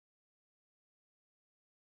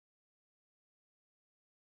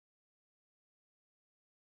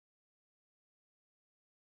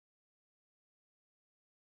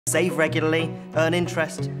save regularly, earn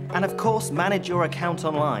interest, and of course manage your account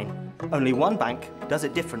online. Only one bank does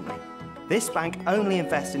it differently. This bank only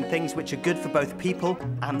invests in things which are good for both people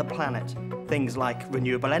and the planet. Things like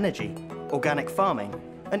renewable energy, organic farming,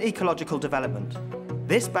 and ecological development.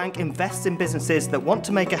 This bank invests in businesses that want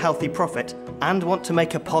to make a healthy profit and want to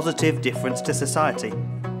make a positive difference to society.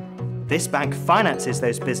 This bank finances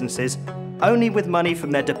those businesses only with money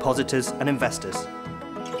from their depositors and investors.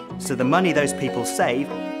 So the money those people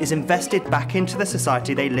save is invested back into the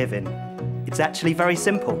society they live in. It's actually very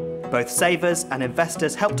simple. Both savers and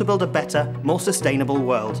investors help to build a better, more sustainable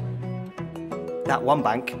world. That one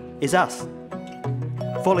bank is us.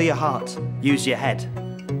 Follow your heart, use your head.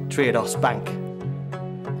 Triodos Bank.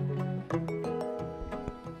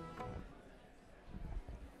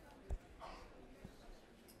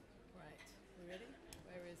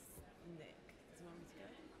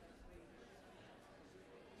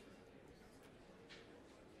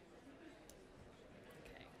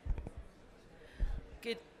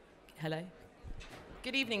 Hello.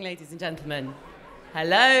 Good evening, ladies and gentlemen.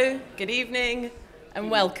 Hello, good evening, and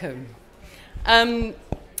welcome.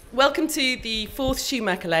 Welcome to the fourth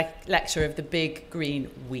Schumacher lecture of the Big Green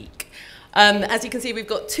Week. As you can see, we've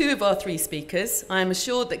got two of our three speakers. I am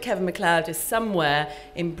assured that Kevin McCloud is somewhere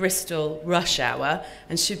in Bristol rush hour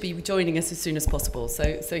and should be joining us as soon as possible.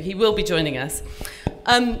 So he will be joining us.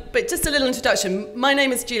 But just a little introduction. My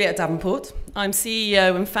name is Juliet Davenport. I'm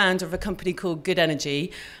CEO and founder of a company called Good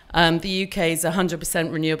Energy, the UK's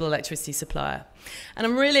 100% renewable electricity supplier. And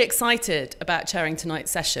I'm really excited about chairing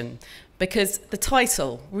tonight's session because the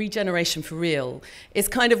title, Regeneration for Real, is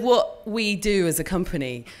kind of what we do as a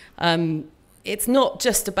company. It's not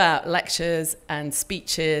just about lectures and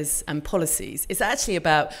speeches and policies. It's actually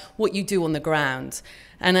about what you do on the ground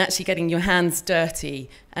and actually getting your hands dirty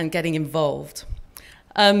and getting involved.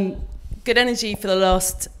 Good Energy for the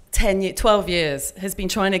last 12 years has been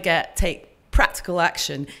trying to take practical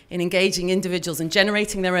action in engaging individuals and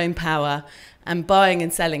generating their own power and buying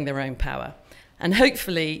and selling their own power. And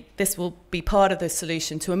hopefully this will be part of the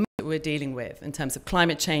solution to a moment that we're dealing with in terms of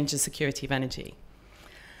climate change and security of energy.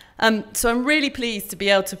 So I'm really pleased to be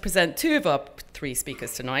able to present two of our three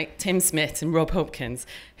speakers tonight, Tim Smit and Rob Hopkins,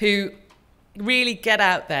 who really get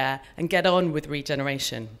out there and get on with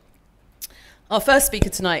regeneration. Our first speaker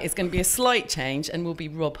tonight is going to be a slight change and will be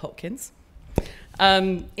Rob Hopkins.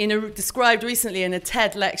 Described recently in a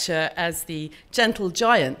TED lecture as the gentle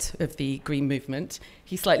giant of the Green Movement,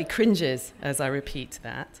 he slightly cringes as I repeat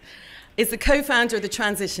that, is the co-founder of the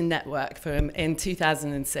Transition Network in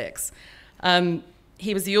 2006.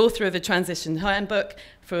 He was the author of the Transition Handbook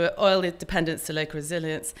for Oil Independence to Local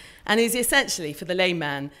Resilience, and is essentially, for the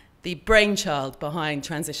layman, the brainchild behind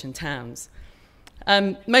Transition Towns.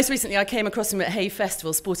 Most recently, I came across him at Hay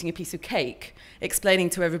Festival sporting a piece of cake, explaining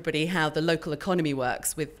to everybody how the local economy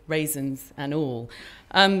works with raisins and all.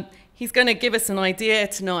 He's going to give us an idea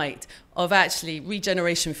tonight of actually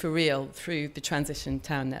regeneration for real through the Transition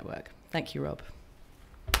Town Network. Thank you, Rob.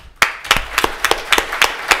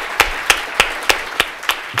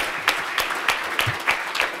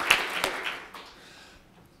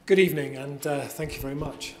 Good evening, and thank you very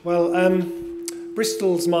much. Well,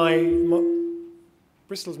 Bristol's my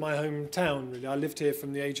hometown, really. I lived here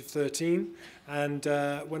from the age of 13, and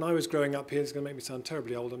when I was growing up here, it's going to make me sound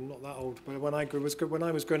terribly old, I'm not that old, but when I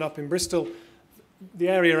was growing up in Bristol, the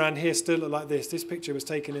area around here still looked like this. This picture was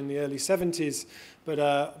taken in the early 70s,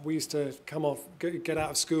 but we used to get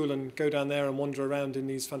out of school and go down there and wander around in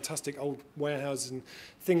these fantastic old warehouses and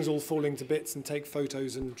things all falling to bits and take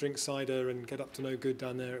photos and drink cider and get up to no good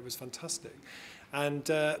down there. It was fantastic. And,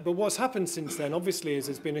 but what's happened since then, obviously, is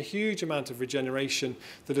there's been a huge amount of regeneration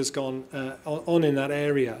that has gone on in that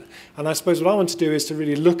area. And I suppose what I want to do is to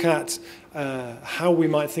really look at how we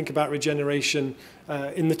might think about regeneration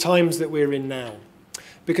in the times that we're in now.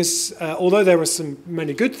 Because although there are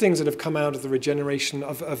many good things that have come out of the regeneration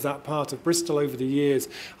of that part of Bristol over the years,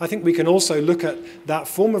 I think we can also look at that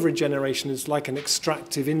form of regeneration as like an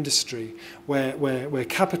extractive industry where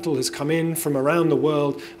capital has come in from around the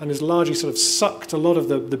world and has largely sort of sucked a lot of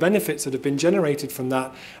the benefits that have been generated from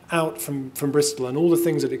that out from Bristol, and all the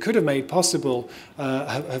things that it could have made possible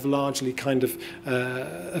have largely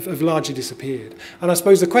have largely disappeared. And I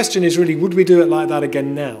suppose the question is really, would we do it like that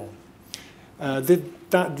again now?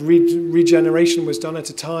 That regeneration was done at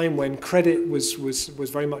a time when credit was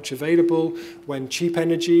very much available, when cheap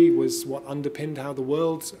energy was what underpinned how the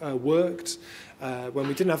world worked. when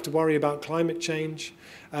we didn't have to worry about climate change.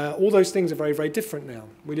 All those things are very, very different now.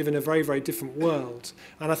 We live in a very, very different world.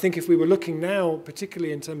 And I think if we were looking now,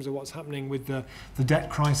 particularly in terms of what's happening with the debt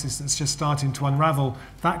crisis that's just starting to unravel,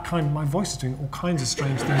 that kind of, my voice is doing all kinds of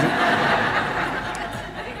strange things.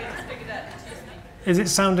 I think we just figured out. Is it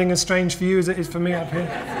sounding as strange for you as it is for me up here?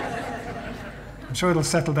 I'm sure it'll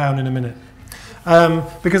settle down in a minute.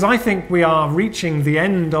 Because I think we are reaching the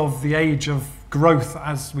end of the age of growth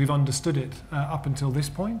as we've understood it up until this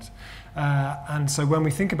point. And so when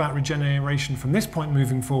we think about regeneration from this point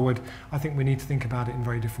moving forward, I think we need to think about it in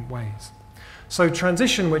very different ways. So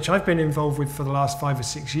transition, which I've been involved with for the last 5 or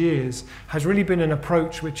 6 years, has really been an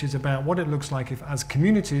approach which is about what it looks like if, as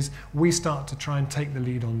communities, we start to try and take the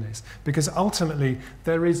lead on this. Because ultimately,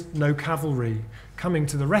 there is no cavalry coming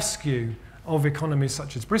to the rescue of economies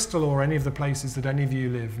such as Bristol or any of the places that any of you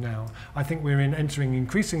live now. I think we're entering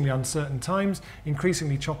increasingly uncertain times,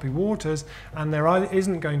 increasingly choppy waters, and there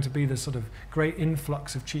isn't going to be the sort of great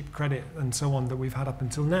influx of cheap credit and so on that we've had up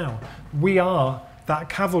until now. We are that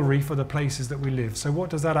cavalry for the places that we live. So what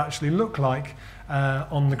does that actually look like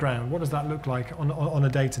on the ground? What does that look like on a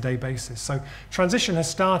day-to-day basis? So transition has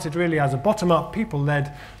started really as a bottom-up,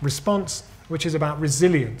 people-led response, which is about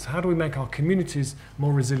resilience. How do we make our communities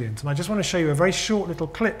more resilient? And I just want to show you a very short little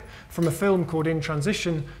clip from a film called In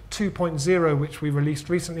Transition 2.0, which we released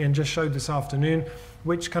recently and just showed this afternoon,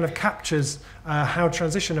 which kind of captures how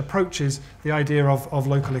transition approaches the idea of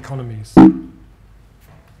local economies.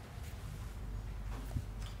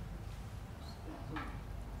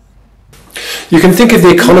 You can think of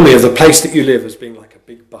the economy of the place that you live as being like a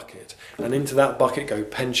big bucket, and into that bucket go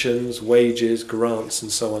pensions, wages, grants and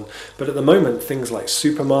so on. But at the moment, things like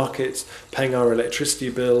supermarkets, paying our electricity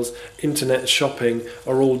bills, internet shopping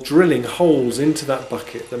are all drilling holes into that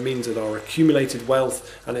bucket. That means that our accumulated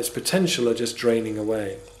wealth and its potential are just draining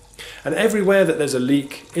away. And everywhere that there's a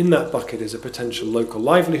leak in that bucket is a potential local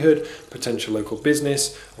livelihood, potential local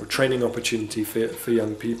business, or training opportunity for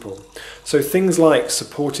young people. So things like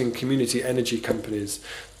supporting community energy companies,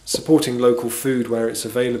 supporting local food where it's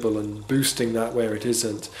available and boosting that where it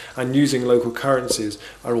isn't, and using local currencies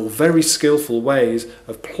are all very skillful ways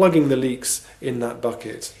of plugging the leaks in that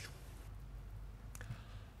bucket.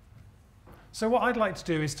 So what I'd like to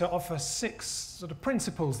do is to offer 6 sort of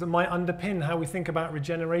principles that might underpin how we think about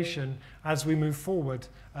regeneration as we move forward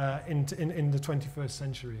in the 21st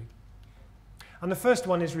century. And the first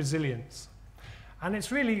one is resilience. And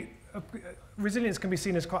it's really, resilience can be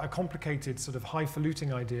seen as quite a complicated sort of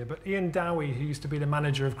highfalutin idea, but Ian Dowie, who used to be the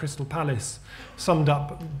manager of Crystal Palace, summed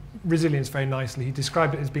up resilience very nicely. He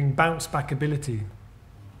described it as being bounce back ability.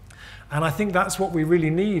 And I think that's what we really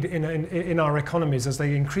need in our economies as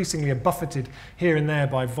they increasingly are buffeted here and there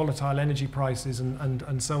by volatile energy prices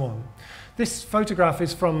and so on. This photograph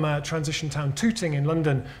is from transition town Tooting in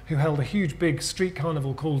London, who held a huge big street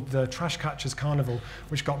carnival called the Trash Catchers Carnival,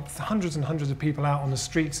 which got hundreds and hundreds of people out on the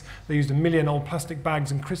streets. They used 1 million old plastic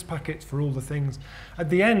bags and crisp packets for all the things. At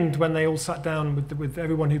the end, when they all sat down with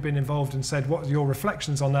everyone who'd been involved and said, what are your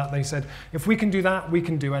reflections on that? They said, if we can do that, we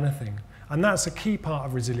can do anything. And that's a key part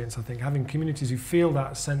of resilience, I think, having communities who feel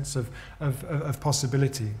that sense of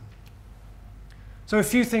possibility. So a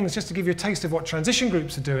few things just to give you a taste of what transition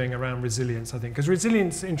groups are doing around resilience, I think. Because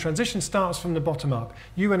resilience in transition starts from the bottom up.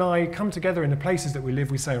 You and I come together in the places that we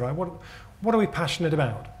live. We say, right, what are we passionate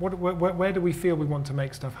about? Where do we feel we want to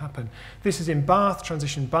make stuff happen? This is in Bath,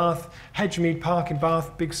 transition Bath, Hedgemead Park in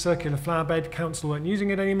Bath, big circular flower bed. Council weren't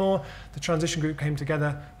using it anymore. The transition group came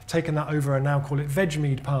together, taken that over and now call it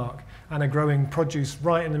Vegmead Park, and are growing produce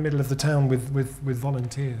right in the middle of the town with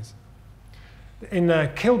volunteers. In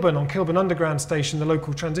Kilburn, on Kilburn Underground Station, the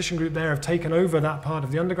local transition group there have taken over that part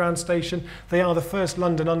of the underground station. They are the first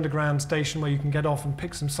London Underground station where you can get off and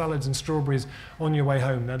pick some salads and strawberries on your way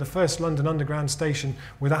home. They're the first London Underground station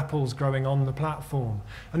with apples growing on the platform.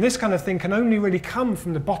 And this kind of thing can only really come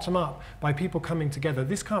from the bottom up by people coming together.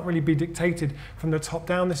 This can't really be dictated from the top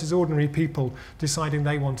down. This is ordinary people deciding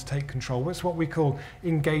they want to take control. It's what we call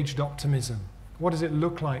engaged optimism. What does it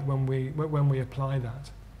look like when we apply that?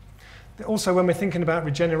 Also, when we're thinking about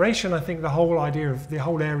regeneration, I think the whole idea of the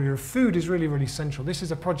whole area of food is really, really central. This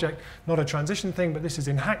is a project, not a transition thing, but this is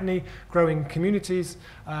in Hackney, growing communities.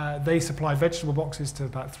 They supply vegetable boxes to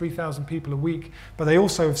about 3,000 people a week, but they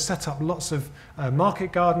also have set up lots of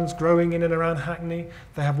market gardens growing in and around Hackney.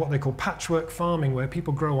 They have what they call patchwork farming, where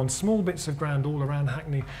people grow on small bits of ground all around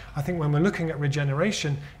Hackney. I think when we're looking at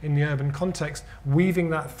regeneration in the urban context,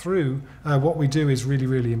 weaving that through what we do is really,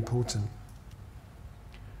 really important.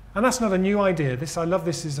 And that's not a new idea. I love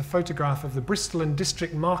this is a photograph of the Bristol and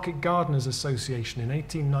District Market Gardeners Association in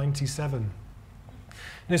 1897.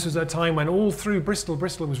 This was at a time when all through Bristol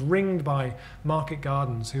was ringed by market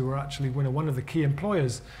gardens, who were actually one of the key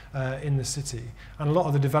employers in the city. And a lot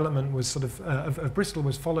of the development was sort of Bristol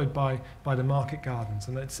was followed by the market gardens.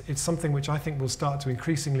 And it's something which I think we'll start to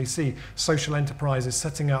increasingly see social enterprises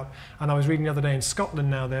setting up. And I was reading the other day in Scotland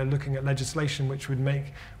now, they're looking at legislation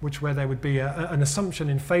where there would be an assumption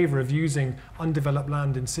in favour of using undeveloped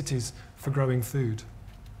land in cities for growing food.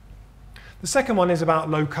 The second one is about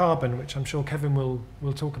low carbon, which I'm sure Kevin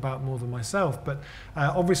will talk about more than myself. But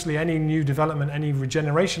obviously any new development, any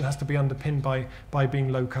regeneration has to be underpinned by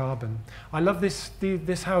being low carbon. I love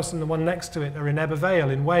this house and the one next to it are in Ebervale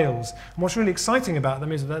in Wales. And what's really exciting about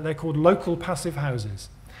them is that they're called local passive houses.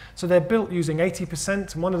 So they're built using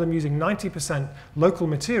 80%, and one of them using 90% local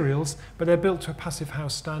materials, but they're built to a passive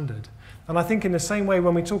house standard. And I think in the same way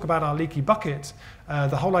when we talk about our leaky bucket,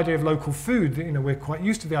 the whole idea of local food, we're quite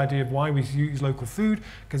used to the idea of why we use local food,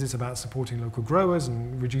 because it's about supporting local growers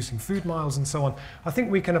and reducing food miles and so on. I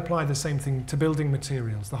think we can apply the same thing to building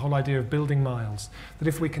materials, the whole idea of building miles. That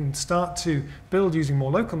if we can start to build using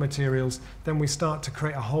more local materials, then we start to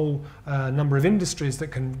create a whole number of industries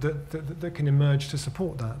that can emerge to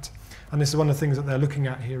support that. And this is one of the things that they're looking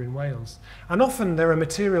at here in Wales. And often there are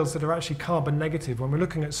materials that are actually carbon negative. When we're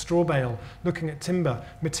looking at straw bale, looking at timber,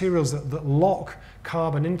 materials that lock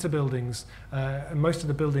carbon into buildings, and most of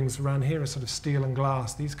the buildings around here are sort of steel and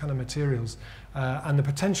glass, these kind of materials. And the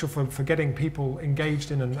potential for getting people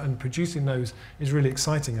engaged in and producing those is really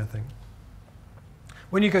exciting, I think.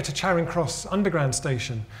 When you go to Charing Cross Underground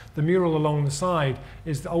Station, the mural along the side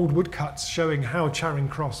is the old woodcuts showing how Charing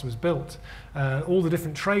Cross was built. All the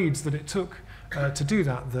different trades that it took to do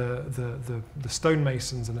that, the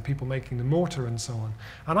stonemasons and the people making the mortar and so on.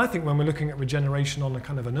 And I think when we're looking at regeneration on a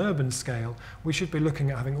kind of an urban scale, we should be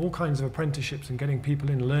looking at having all kinds of apprenticeships and getting people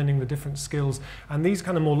in, learning the different skills. And these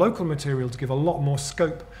kind of more local materials give a lot more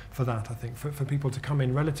scope for that, I think, for people to come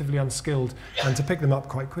in relatively unskilled and to pick them up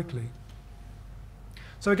quite quickly.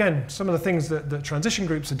 So again, some of the things that transition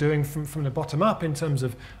groups are doing from the bottom up in terms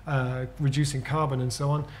of reducing carbon and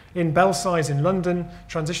so on. In Belsize in London,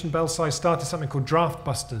 Transition Belsize started something called Draft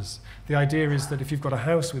Busters. The idea is that if you've got a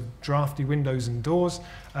house with drafty windows and doors,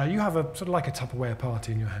 you have a sort of like a Tupperware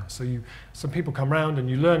party in your house. So some people come round and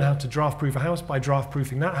you learn how to draft-proof a house by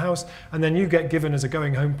draft-proofing that house, and then you get given as a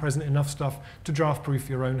going-home present enough stuff to draft-proof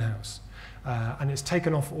your own house. And it's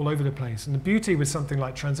taken off all over the place. And the beauty with something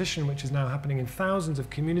like transition, which is now happening in thousands of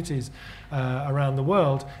communities around the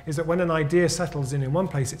world, is that when an idea settles in one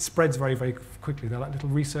place, it spreads very, very quickly. They're like little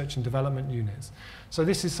research and development units. So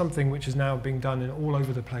this is something which is now being done all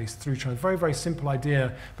over the place through very, very simple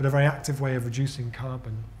idea, but a very active way of reducing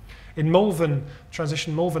carbon. In Malvern,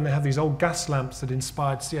 Transition Malvern, they have these old gas lamps that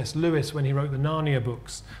inspired C.S. Lewis when he wrote the Narnia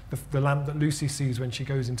books. The lamp that Lucy sees when she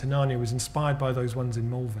goes into Narnia was inspired by those ones in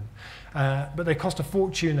Malvern. But they cost a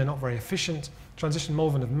fortune, they're not very efficient. Transition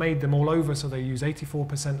Malvern have made them all over, so they use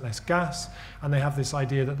 84% less gas, and they have this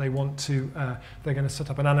idea that they want to, they're going to set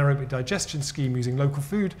up an anaerobic digestion scheme using local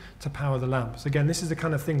food to power the lamps. Again, this is the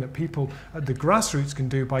kind of thing that people at the grassroots can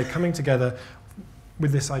do by coming together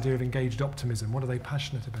with this idea of engaged optimism. What are they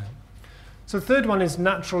passionate about? So the third one is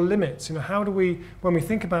natural limits. How do we, when we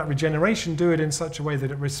think about regeneration, do it in such a way that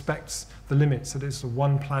it respects the limits, that it's a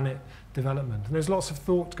one planet development? And there's lots of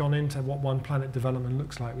thought gone into what one planet development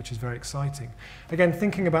looks like, which is very exciting. Again,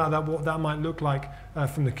 thinking about that, what that might look like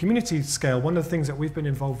from the community scale, one of the things that we've been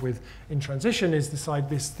involved with in transition is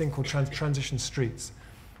this thing called transition streets.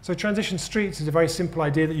 So transition streets is a very simple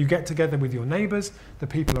idea that you get together with your neighbours, the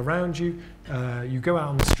people around you, you go out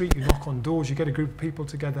on the street, you knock on doors, you get a group of people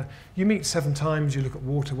together, you meet 7 times, you look at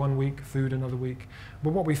water one week, food another week.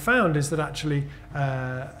 But what we found is that actually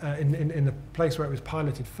in the place where it was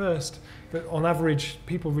piloted first, that on average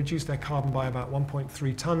people reduced their carbon by about 1.3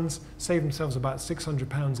 tonnes, save themselves about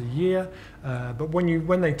 £600 a year. But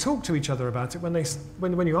when they talk to each other about it,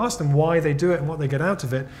 when you ask them why they do it and what they get out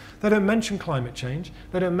of it, they don't mention climate change,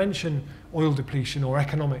 they don't mention oil depletion or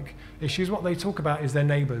economic issues. What they talk about is their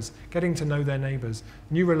neighbours, getting to know their neighbours,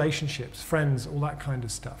 new relationships, friends, all that kind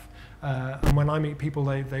of stuff. And when I meet people,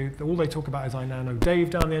 all they talk about is, I now know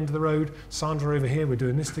Dave down the end of the road, Sandra over here, we're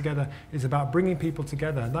doing this together. It's about bringing people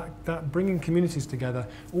together, and that bringing communities together.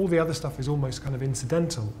 All the other stuff is almost kind of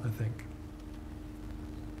incidental, I think.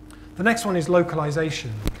 The next one is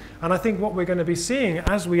localization. And I think what we're going to be seeing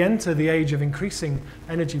as we enter the age of increasing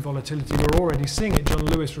energy volatility, we're already seeing it. John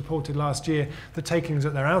Lewis reported last year the takings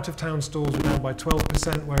at their out-of-town stores were down by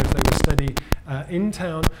 12%, whereas they were steady in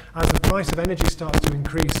town. As the price of energy starts to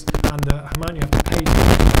increase and the amount you have to pay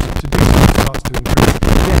to do that starts to increase, the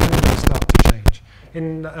economy will start to change.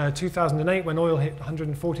 in 2008, when oil hit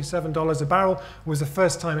 $147 a barrel, was the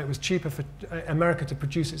first time it was cheaper for America to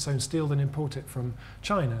produce its own steel than import it from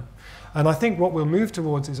China. And I think what we'll move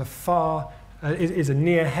towards is a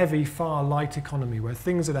near heavy, far light economy, where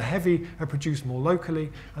things that are heavy are produced more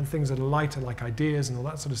locally, and things that are lighter, like ideas and all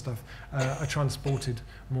that sort of stuff, are transported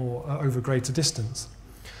more over greater distance.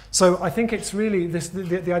 So I think it's really,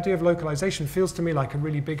 the idea of localization feels to me like a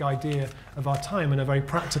really big idea of our time, and a very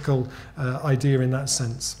practical idea in that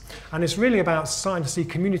sense. And it's really about starting to see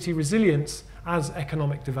community resilience as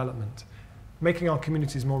economic development. Making our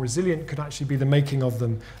communities more resilient could actually be the making of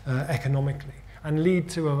them economically, and lead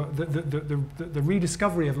to the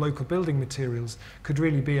rediscovery of local building materials could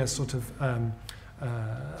really be a sort of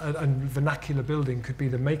a vernacular building could be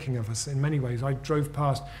the making of us in many ways. I drove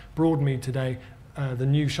past Broadmead today. The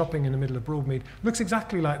new shopping in the middle of Broadmead looks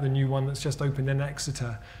exactly like the new one that's just opened in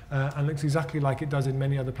Exeter, and looks exactly like it does in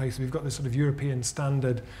many other places. We've got this sort of European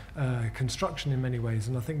standard construction in many ways,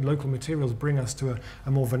 and I think local materials bring us to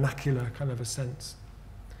a more vernacular kind of a sense.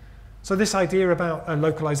 So this idea about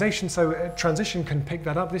localization, so Transition can pick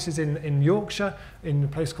that up. This is in Yorkshire, in a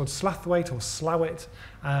place called Slathwaite or Slowett.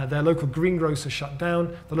 Their local greengrocer shut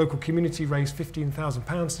down. The local community raised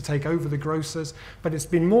 £15,000 to take over the grocers. But it's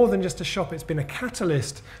been more than just a shop. It's been a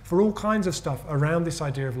catalyst for all kinds of stuff around this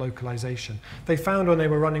idea of localization. They found when they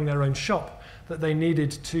were running their own shop that they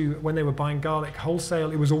needed to, when they were buying garlic wholesale,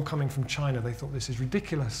 it was all coming from China. They thought, this is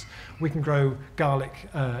ridiculous. We can grow garlic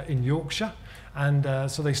in Yorkshire. And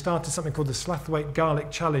so they started something called the Slathwaite Garlic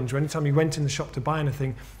Challenge, where anytime you went in the shop to buy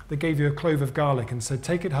anything, they gave you a clove of garlic and said,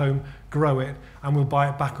 take it home, grow it, and we'll buy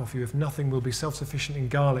it back off you. If nothing, we'll be self-sufficient in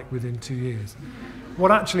garlic within 2 years.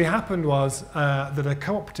 What actually happened was that a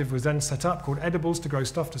cooperative was then set up called Edibles to grow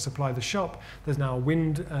stuff to supply the shop. There's now a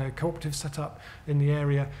wind cooperative set up in the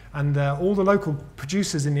area, and all the local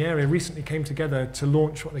producers in the area recently came together to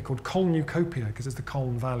launch what they called Colnucopia, because it's the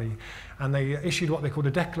Colne Valley, and they issued what they called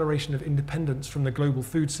a Declaration of Independence from the global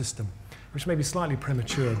food system, which may be slightly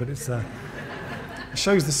premature, but it's it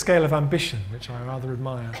shows the scale of ambition, which I rather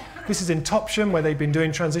admire. This is in Topsham, where they've been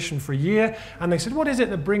doing Transition for a year, and they said, what is it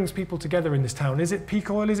that brings people together in this town? Is it peak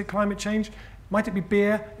oil? Is it climate change? Might it be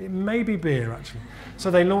beer? It may be beer, actually. So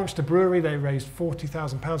they launched a brewery. They raised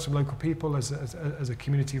 £40,000 from local people as a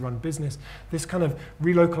community-run business. This kind of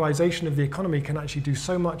relocalization of the economy can actually do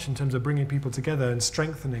so much in terms of bringing people together and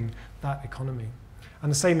strengthening that economy. And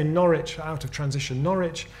the same in Norwich, out of Transition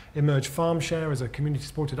Norwich, emerged Farm Share as a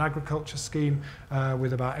community-supported agriculture scheme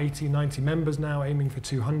with about 80, 90 members now, aiming for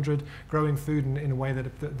 200, growing food in a way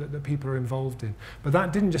that people are involved in. But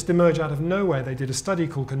that didn't just emerge out of nowhere. They did a study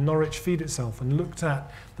called Can Norwich Feed Itself, and looked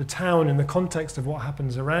at the town in the context of what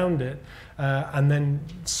happens around it, and then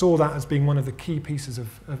saw that as being one of the key pieces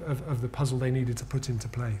of the puzzle they needed to put into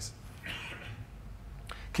place.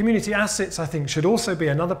 Community assets, I think, should also be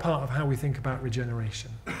another part of how we think about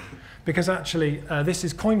regeneration. Because actually, this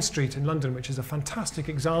is Coin Street in London, which is a fantastic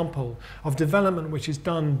example of development which is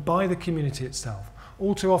done by the community itself.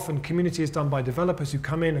 All too often, community is done by developers who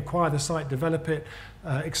come in, acquire the site, develop it,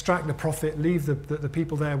 extract the profit, leave the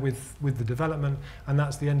people there with the development, and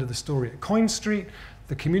that's the end of the story. At Coin Street,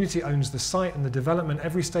 the community owns the site, and the development,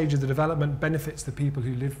 every stage of the development benefits the people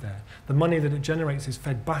who live there. The money that it generates is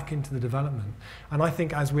fed back into the development. And I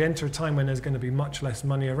think as we enter a time when there's going to be much less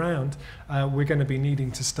money around, we're going to be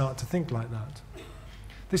needing to start to think like that.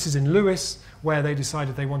 This is in Lewis, where they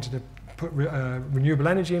decided they wanted to put renewable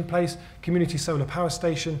energy in place. Community solar power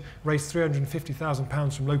station raised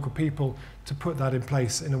 £350,000 from local people to put that in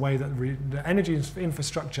place in a way that the energy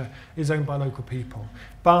infrastructure is owned by local people.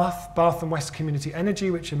 Bath and West Community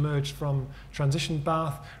Energy, which emerged from Transition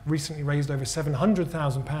Bath, recently raised over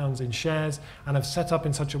 £700,000 in shares and have set up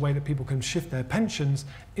in such a way that people can shift their pensions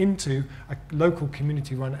into a local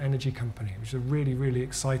community-run energy company, which is a really, really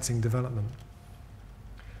exciting development.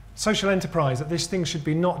 Social enterprise, that this thing should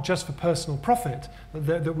be not just for personal profit,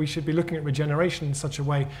 that we should be looking at regeneration in such a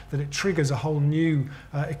way that it triggers a whole new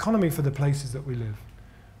economy for the places that we live.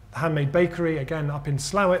 The Handmade Bakery, again up in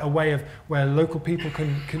Slowett, a way of where local people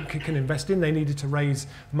can invest in. They needed to raise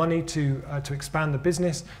money to expand the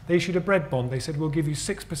business. They issued a bread bond. They said, we'll give you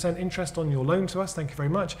 6% interest on your loan to us, thank you very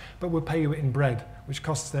much, but we'll pay you it in bread, which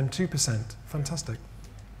costs them 2%. Fantastic.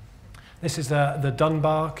 This is the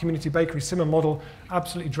Dunbar Community Bakery Simmer model.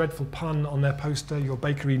 Absolutely dreadful pun on their poster. Your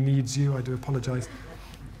bakery needs you. I do apologise.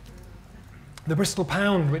 The Bristol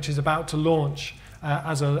Pound, which is about to launch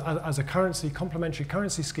as a currency, complementary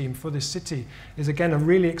currency scheme for this city, is again a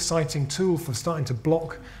really exciting tool for starting to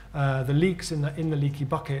block the leaks in the leaky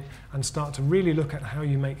bucket and start to really look at how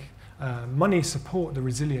you make money support the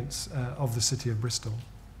resilience of the city of Bristol.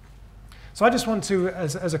 So I just want to,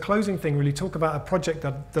 as a closing thing, really talk about a project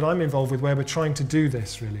that I'm involved with where we're trying to do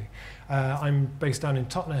this, really. I'm based down in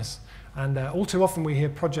Totnes, and all too often we hear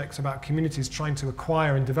projects about communities trying to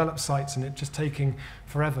acquire and develop sites and it just taking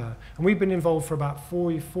forever. And we've been involved for about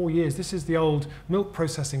four years. This is the old milk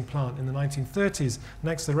processing plant in the 1930s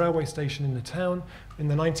next to the railway station in the town. In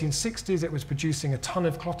the 1960s it was producing a ton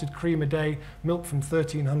of clotted cream a day, milk from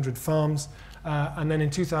 1,300 farms. And then in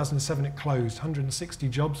 2007 it closed. 160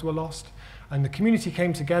 jobs were lost. And the community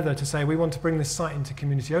came together to say, we want to bring this site into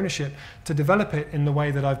community ownership to develop it in the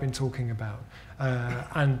way that I've been talking about.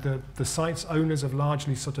 And the site's owners have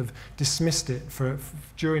largely sort of dismissed it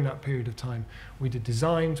during that period of time. We did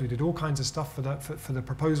designs, we did all kinds of stuff for the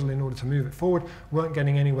proposal in order to move it forward, weren't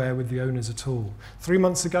getting anywhere with the owners at all. 3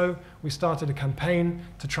 months ago, we started a campaign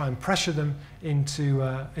to try and pressure them into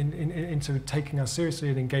taking us seriously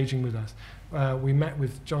and engaging with us. We met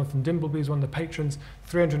with Jonathan Dimbleby, who's one of the patrons,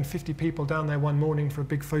 350 people down there one morning for a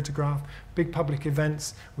big photograph, big public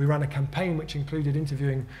events. We ran a campaign which included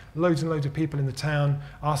interviewing loads and loads of people in the town,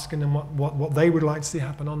 asking them what they would like to see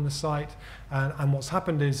happen on the site. And what's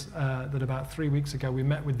happened is that about 3 weeks ago we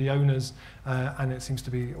met with the owners and it seems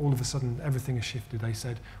to be all of a sudden everything has shifted. They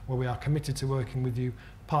said, well, we are committed to working with you,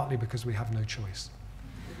 partly because we have no choice.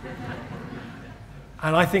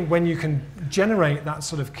 And I think when you can generate that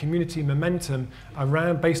sort of community momentum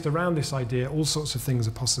based around this idea, all sorts of things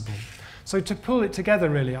are possible. So to pull it together,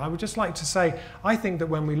 really, I would just like to say, I think that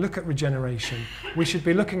when we look at regeneration, we should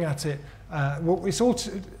be looking at it, I'll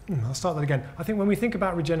start that again. I think when we think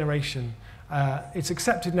about regeneration, it's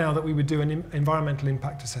accepted now that we would do an environmental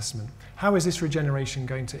impact assessment. How is this regeneration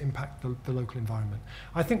going to impact the local environment?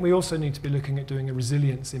 I think we also need to be looking at doing a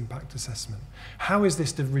resilience impact assessment. How is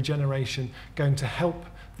this regeneration going to help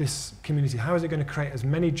this community? How is it going to create as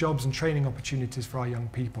many jobs and training opportunities for our young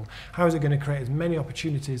people? How is it going to create as many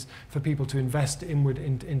opportunities for people to invest inward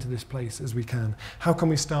into this place as we can? How can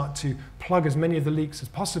we start to plug as many of the leaks as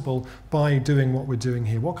possible by doing what we're doing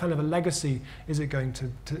here? What kind of a legacy is it going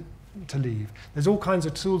to leave? There's all kinds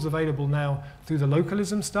of tools available now through the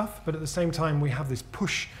localism stuff, but at the same time we have this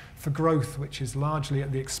push for growth which is largely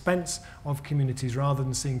at the expense of communities rather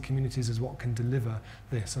than seeing communities as what can deliver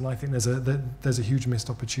this. And I think there's a huge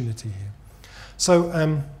missed opportunity here. So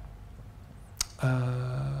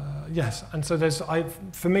yes, and so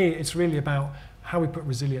for me it's really about how we put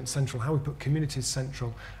resilience central, how we put communities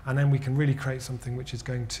central, and then we can really create something which is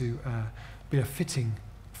going to be a fitting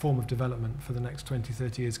form of development for the next 20,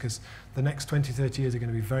 30 years, because the next 20, 30 years are going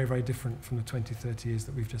to be very, very different from the 20, 30 years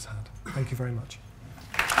that we've just had. Thank you very much.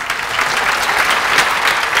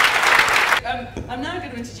 I'm now going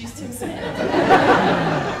to introduce Tim Smit,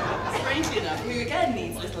 strangely enough, who again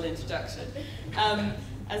needs little introduction.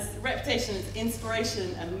 As reputation as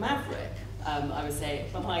inspiration and maverick, I would say,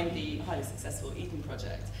 behind the highly successful Eden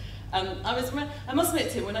project. I must admit,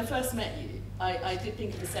 Tim, when I first met you, I did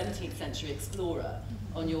think of a 17th century explorer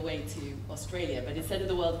on your way to Australia, but instead of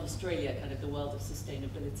the world of Australia, kind of the world of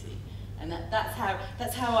sustainability. And that's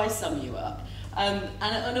how I sum you up.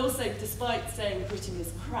 And also, despite saying Britain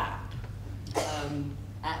is crap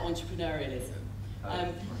at entrepreneurialism,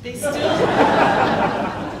 they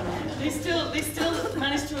still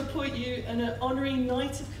managed to appoint you an honorary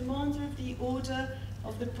Knight of Commander of the Order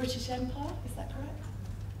of the British Empire. Is that correct?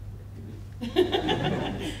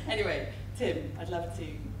 Anyway, Tim, I'd love to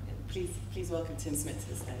please welcome Tim Smit to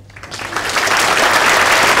the stage.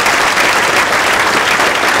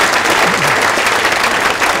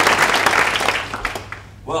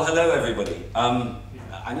 Well, hello everybody.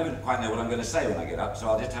 I never quite know what I'm going to say when I get up, so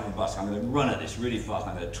I'll just have a bus. I'm going to run at this really fast.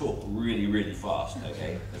 I'm going to talk really, really fast,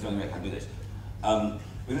 okay? That's the only way I can do this.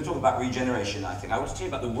 We're going to talk about regeneration, I think. I want to tell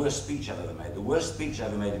you about the worst speech I've ever made. The worst speech I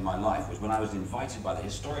ever made in my life was when I was invited by the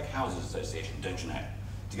Historic Houses Association, don't you know,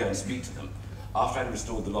 to go and speak to them. After I'd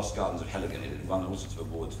restored the Lost Gardens of Heligan, it had won all sorts of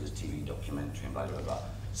awards for this TV documentary and blah, blah, blah.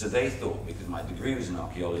 So they thought, because my degree was in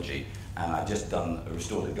archaeology and I'd just done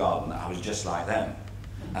restored a garden, that I was just like them.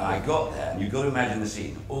 And I got there, and you've got to imagine the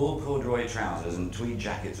scene. All corduroy trousers and tweed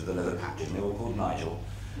jackets with a leather patch, and they all called Nigel.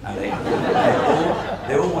 And they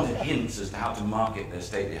all wanted hints as to how to market their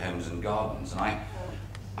stately homes and gardens. And I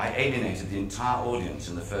alienated the entire audience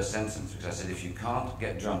in the first sentence, because I said, if you can't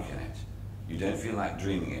get drunk in it, you don't feel like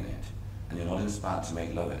dreaming in it, and you're not inspired to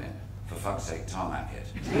make love in it, for fuck's sake, tarmac it.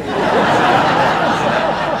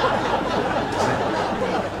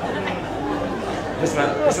 This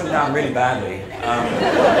went down really badly.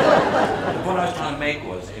 The point I was trying to make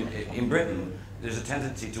was, in Britain, there's a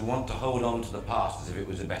tendency to want to hold on to the past as if it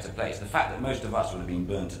was a better place. The fact that most of us would have been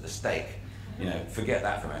burnt at the stake, you know, forget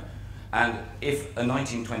that for a minute. And if a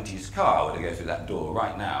 1920s car were to go through that door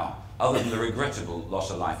right now, other than the regrettable loss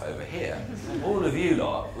of life over here, all of you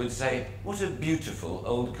lot would say, what a beautiful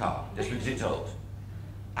old car, just because it's old.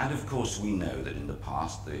 And of course we know that in the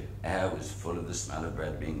past the air was full of the smell of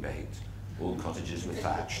bread being baked, all cottages were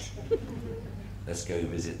thatched. Let's go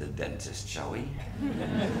visit the dentist, shall we?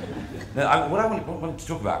 Now, what I want to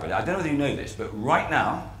talk about, really, I don't know whether you know this, but right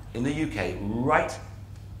now, in the UK, right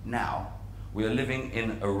now, we are living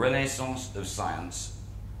in a renaissance of science,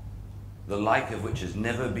 the like of which has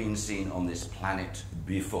never been seen on this planet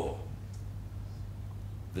before.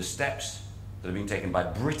 The steps that have been taken by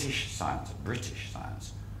British science,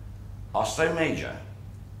 are so major,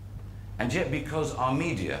 and yet because our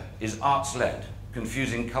media is arts-led,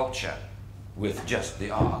 confusing culture with just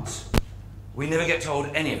the arts, we never get told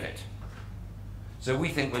any of it. So we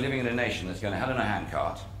think we're living in a nation that's going to hell in a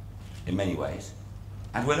handcart, in many ways,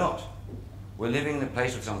 and we're not. We're living in a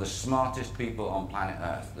place with some of the smartest people on planet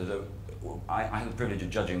Earth. I had the privilege of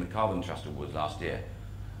judging the Carbon Trust Awards last year.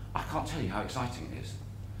 I can't tell you how exciting it is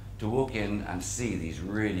to walk in and see these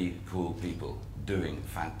really cool people doing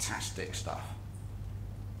fantastic stuff.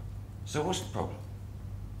 So what's the problem?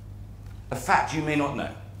 A fact you may not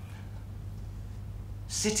know.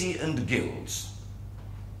 City and guilds.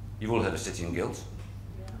 You've all heard of city and guilds?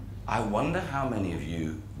 Yeah. I wonder how many of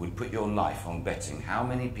you would put your life on betting how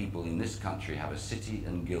many people in this country have a city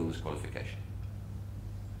and guilds qualification.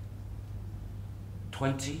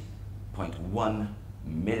 20.1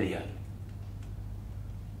 million.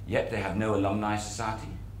 Yet they have no alumni society.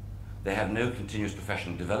 They have no continuous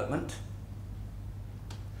professional development.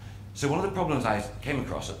 So one of the problems I came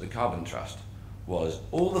across at the Carbon Trust was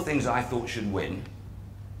all the things I thought should win.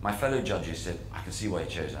 My fellow judges said, I can see why you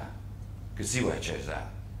chose that. I can see why you chose that.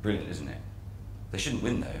 Brilliant, isn't it? They shouldn't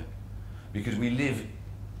win though, because we live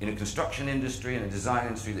in a construction industry and a design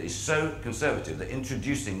industry that is so conservative that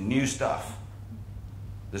introducing new stuff,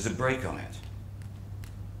 there's a brake on it.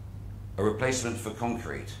 A replacement for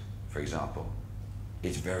concrete, for example,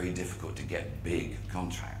 it's very difficult to get big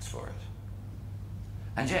contracts for it.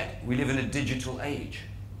 And yet, we live in a digital age.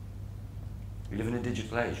 We live in a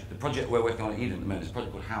digital age. The project we're working on at Eden at the moment is a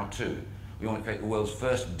project called How To. We want to create the world's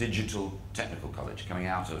first digital technical college coming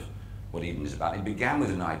out of what Eden is about. It began with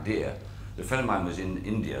an idea. A friend of mine was in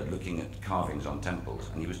India looking at carvings on temples,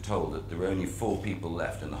 and he was told that there were only 4 people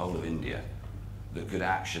left in the whole of India that could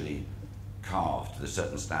actually carve to the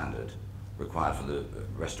certain standard required for the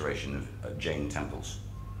restoration of Jain temples.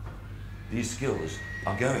 These skills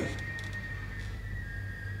are going.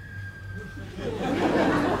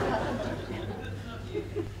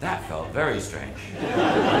 That felt very strange.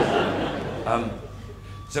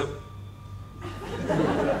 So,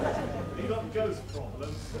 you got ghost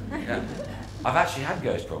problems. Yeah. I've actually had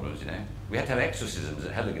ghost problems, you know. We had to have exorcisms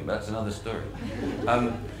at Helligan, but that's another story.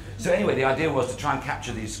 So anyway, the idea was to try and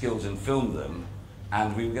capture these skills and film them,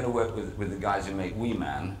 and we were going to work with the guys who make Wee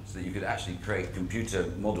Man, so that you could actually create computer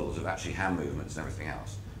models of actually hand movements and everything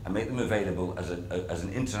else, and make them available as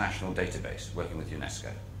an international database, working with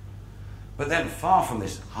UNESCO. But then, far from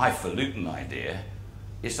this highfalutin idea,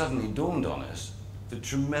 it suddenly dawned on us the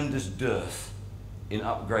tremendous dearth in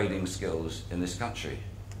upgrading skills in this country.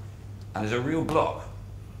 And there's a real block.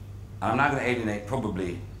 And I'm now going to alienate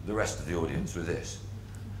probably the rest of the audience with this.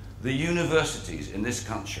 The universities in this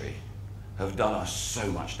country have done us so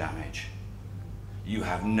much damage. You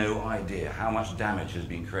have no idea how much damage has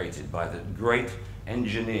been created by the great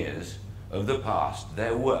engineers of the past.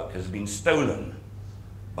 Their work has been stolen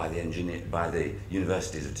by the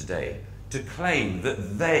universities of today to claim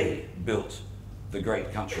that they built the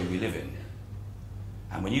great country we live in.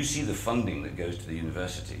 And when you see the funding that goes to the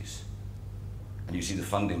universities, and you see the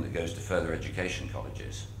funding that goes to further education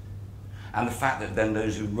colleges, and the fact that then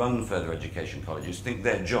those who run further education colleges think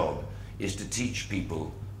their job is to teach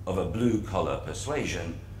people of a blue-collar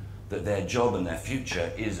persuasion that their job and their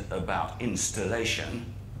future is about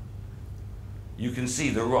installation, you can see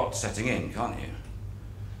the rot setting in, can't you?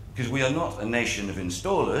 Because we are not a nation of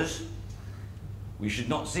installers. We should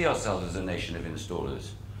not see ourselves as a nation of installers.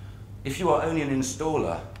 If you are only an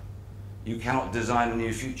installer, you cannot design a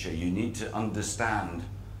new future. You need to understand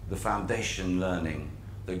the foundation learning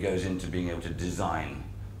that goes into being able to design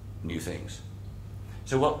new things.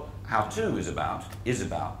 So what How To is about,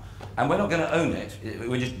 and we're not going to own it.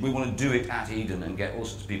 We want to do it at Eden and get all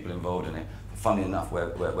sorts of people involved in it. Funnily enough,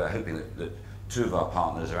 we're hoping that 2 of our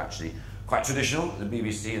partners are actually quite traditional, the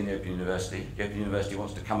BBC and the Open University. The Open University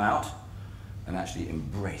wants to come out and actually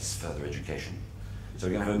embrace further education. So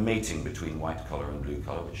we're going to have a mating between white collar and blue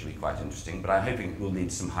collar, which will be quite interesting, but I'm hoping it will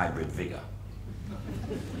need some hybrid vigour.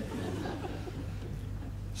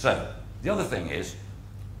 So, the other thing is,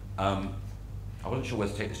 I wasn't sure where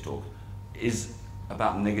to take this talk. is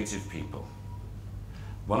about negative people.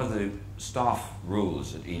 One of the staff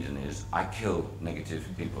rules at Eden is, I kill negative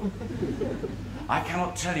people. I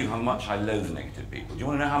cannot tell you how much I loathe negative people. Do you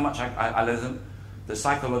want to know how much I loathe them? That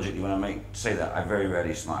psychologically, when I say that, I very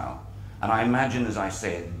rarely smile. And I imagine, as I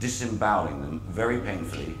say it, disemboweling them very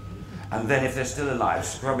painfully, and then, if they're still alive,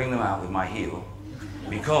 scrubbing them out with my heel,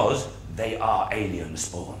 because they are alien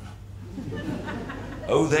spawn.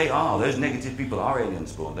 Oh, they are. Those negative people are alien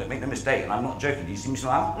spawn. Don't make no mistake, and I'm not joking. Do you see me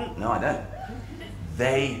smile? No, I don't.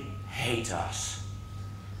 They hate us.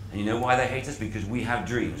 And you know why they hate us? Because we have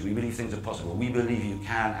dreams. We believe things are possible. We believe you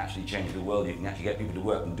can actually change the world. You can actually get people to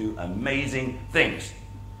work and do amazing things.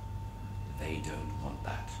 They don't want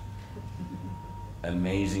that.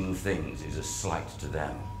 Amazing things is a slight to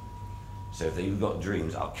them. So if they've got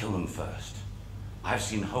dreams, I'll kill them first. I've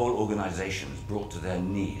seen whole organizations brought to their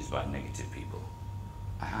knees by negative people.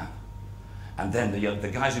 I have. And then the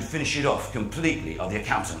guys who finish it off completely are the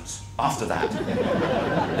accountants. After that,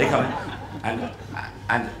 they come in,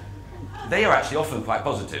 and they are actually often quite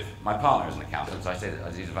positive. My partner is an accountant, so I say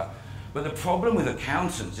that he's about. But the problem with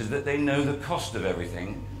accountants is that they know the cost of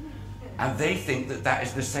everything, and they think that that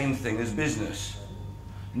is the same thing as business.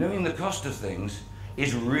 Knowing the cost of things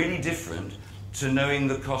is really different to knowing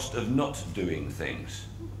the cost of not doing things.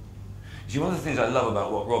 See, one of the things I love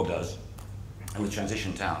about what Rob does with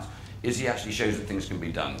Transition Towns is he actually shows that things can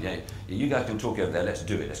be done. Yeah, you guys can talk over there, let's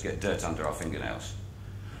do it, let's get dirt under our fingernails.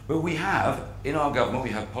 But we have, in our government, we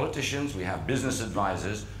have politicians, we have business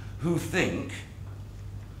advisors who think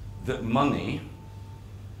that money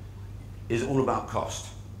is all about cost.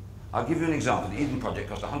 I'll give you an example. The Eden Project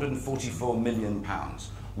cost £144 million.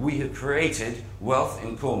 We have created wealth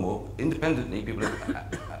in Cornwall, independently, people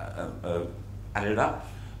have added it up,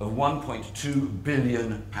 of £1.2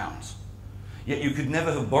 billion. Yet you could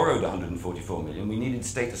never have borrowed 144 million. We needed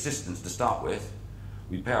state assistance to start with.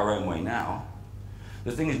 We pay our own way now.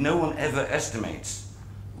 The thing is, no one ever estimates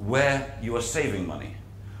where you are saving money.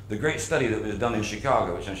 The great study that was done in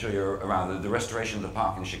Chicago, which I'm sure you're around, the restoration of the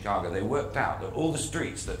park in Chicago, they worked out that all the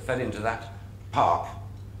streets that fed into that park,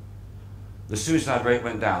 the suicide rate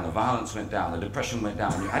went down, the violence went down, the depression went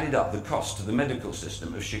down. When you added up the cost to the medical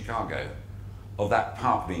system of Chicago of that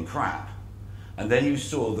park being crap, and then you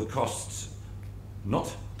saw the costs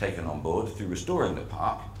not taken on board through restoring the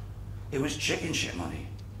park, it was chicken shit money.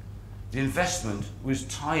 The investment was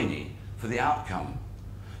tiny for the outcome.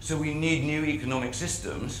 So we need new economic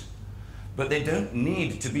systems, but they don't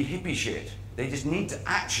need to be hippie shit. They just need to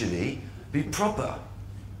actually be proper.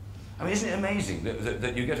 I mean, isn't it amazing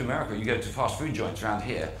that you go to America, you go to fast food joints around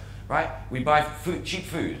here, right? We buy food, cheap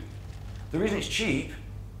food. The reason it's cheap,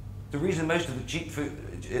 the reason most of the cheap food,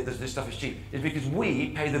 this stuff is cheap, is because we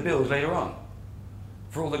pay the bills later on.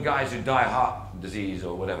 For all the guys who die of heart disease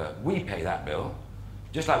or whatever, we pay that bill,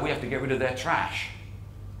 just like we have to get rid of their trash.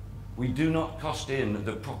 We do not cost in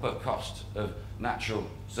the proper cost of natural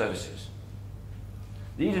services.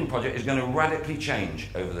 The Eden Project is going to radically change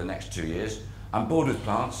over the next 2 years. I'm bored with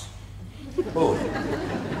plants. Bored.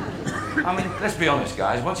 I mean, let's be honest,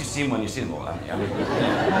 guys. Once you've seen one, you've seen them all, haven't you? I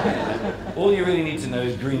mean, all you really need to know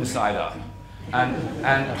is green side up. And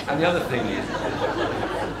the other thing is,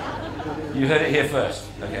 you heard it here first,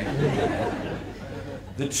 okay?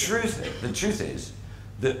 The truth is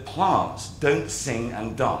that plants don't sing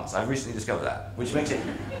and dance. I've recently discovered that,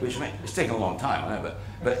 it's taken a long time, I know,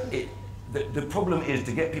 but the problem is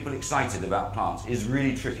to get people excited about plants is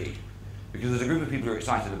really tricky, because there's a group of people who are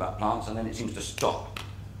excited about plants and then it seems to stop.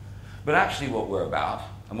 But actually what we're about,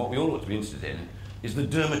 and what we all ought to be interested in, is the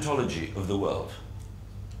dermatology of the world,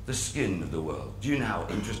 the skin of the world. Do you know how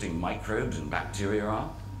interesting microbes and bacteria are?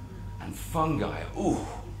 And fungi, ooh,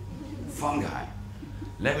 fungi.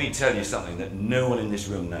 Let me tell you something that no one in this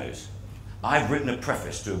room knows. I've written a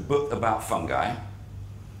preface to a book about fungi,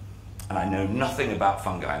 and I know nothing about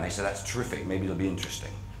fungi, and they say, that's terrific, maybe it'll be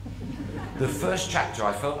interesting. The first chapter,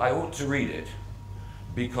 I felt I ought to read it,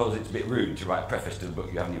 because it's a bit rude to write a preface to a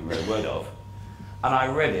book you haven't even read a word of, and I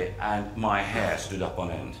read it, and my hair stood up on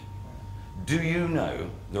end. Do you know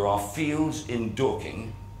there are fields in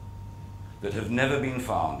Dorking that have never been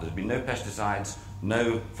farmed? There's been no pesticides,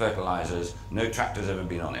 no fertilizers, no tractors ever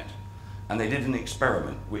been on it. And they did an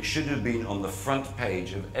experiment which should have been on the front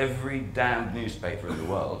page of every damned newspaper in the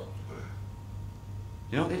world.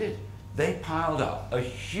 You know what they did? They piled up a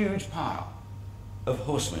huge pile of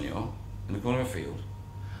horse manure in the corner of a field,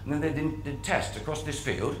 and then they did tests across this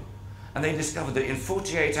field, and they discovered that in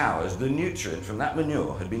 48 hours the nutrient from that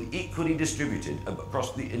manure had been equally distributed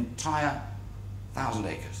across the entire 1,000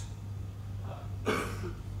 acres.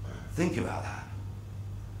 Think about that.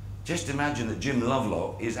 just imagine that Jim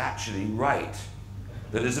Lovelock is actually right.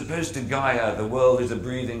 That as opposed to Gaia, the world is a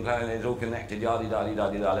breathing planet, it's all connected,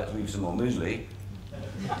 yada-yada-yada-yada, let's weave some more muesli.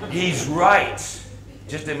 He's right.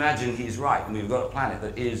 Just imagine he's right, and we've got a planet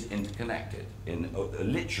that is interconnected in a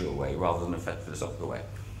literal way rather than a philosophical way.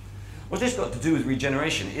 What this got to do with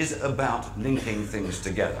regeneration is about linking things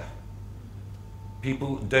together.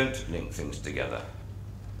 People don't link things together.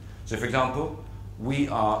 So, for example, we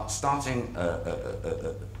are starting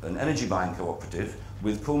an energy buying cooperative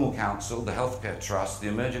with Cornwall Council, the Healthcare Trust, the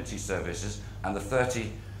Emergency Services, and the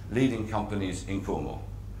 30 leading companies in Cornwall.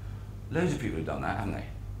 Loads of people have done that, haven't they?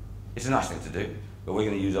 It's a nice thing to do, but we're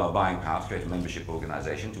going to use our buying power to create a membership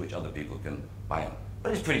organisation to which other people can buy in.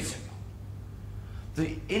 But it's pretty simple.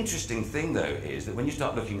 The interesting thing, though, is that when you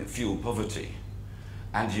start looking at fuel poverty,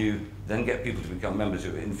 and you then get people to become members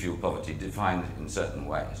who are in fuel poverty, defined in certain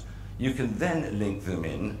ways, you can then link them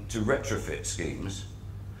in to retrofit schemes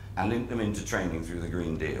and link them into training through the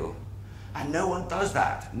Green Deal. And no one does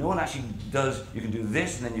that. No one actually does, you can do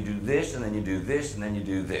this, and then you do this, and then you do this, and then you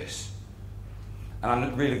do this. And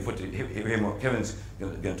I'm really looking forward to hearing what Kevin's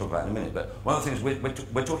going to talk about in a minute, but one of the things,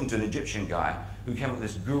 we're talking to an Egyptian guy who came up with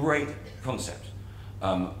this great concept,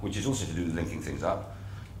 which is also to do with linking things up.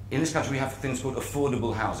 In this country we have things called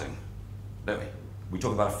affordable housing, don't we? We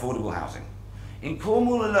talk about affordable housing. In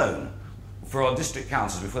Cornwall alone, for our district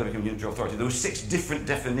councils before they became unitary authority, there were 6 different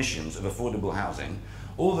definitions of affordable housing.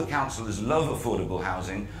 All the councillors love affordable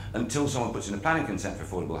housing until someone puts in a planning consent for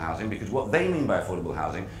affordable housing, because what they mean by affordable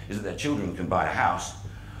housing is that their children can buy a house.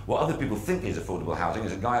 What other people think is affordable housing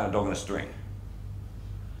is a guy on a dog on a string.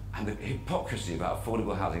 And the hypocrisy about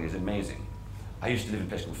affordable housing is amazing. I used to live in a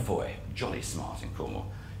place called Foy, jolly smart in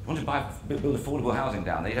Cornwall. If you wanted to build affordable housing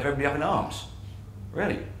down there, you'd have everybody up in arms.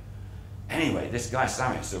 Really. Anyway, this guy,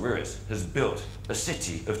 Samit Sawiris, has built a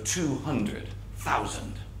city of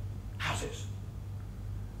 200,000 houses.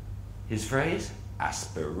 His phrase,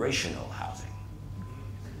 aspirational housing.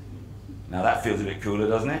 Now that feels a bit cooler,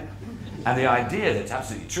 doesn't it? And the idea that's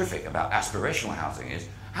absolutely terrific about aspirational housing is,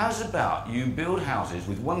 how's about you build houses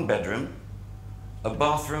with 1 bedroom, a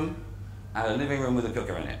bathroom, and a living room with a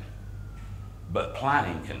cooker in it, but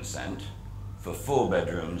planning consent for 4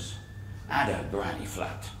 bedrooms and a granny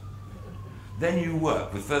flat. Then you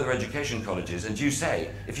work with further education colleges and you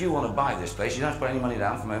say, if you want to buy this place, you don't have to put any money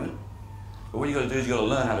down for the moment, but what you've got to do is you've got to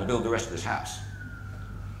learn how to build the rest of this house.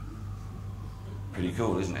 Pretty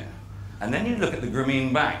cool, isn't it? And then you look at the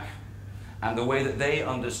Grameen Bank and the way that they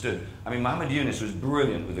understood. I mean, Mohammed Yunus was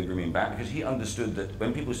brilliant with the Grameen Bank because he understood that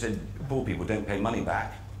when people said poor people don't pay money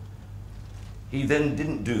back, he then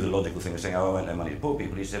didn't do the logical thing of saying, oh, I won't lend money to poor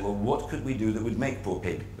people. He said, well, what could we do that would make poor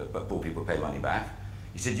people pay money back?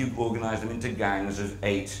 He said, you organise them into gangs of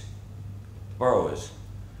 8 borrowers.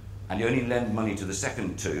 And you only lend money to the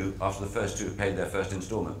second 2 after the first 2 have paid their first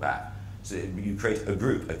instalment back. So you create a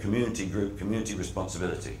group, community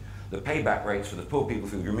responsibility. The payback rates for the poor people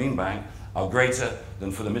through the Grameen Bank are greater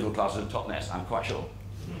than for the middle class of Totnes, I'm quite sure.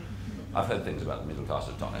 I've heard things about the middle class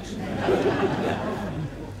of Totnes.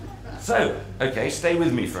 So, okay, stay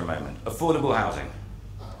with me for a moment. Affordable housing,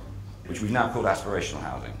 which we've now called aspirational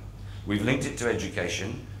housing. We've linked it to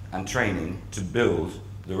education and training to build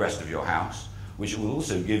the rest of your house, which will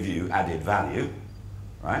also give you added value,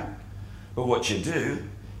 right? But what you do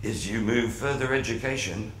is you move further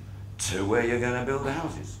education to where you're going to build the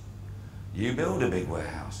houses. You build a big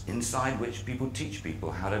warehouse inside which people teach people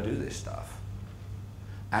how to do this stuff.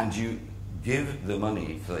 And you give the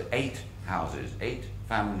money for 8 houses, 8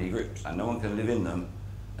 family groups, and no one can live in them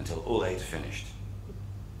until all 8 are finished.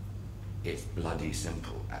 It's bloody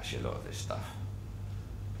simple, actually, a lot of this stuff.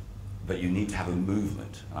 But you need to have a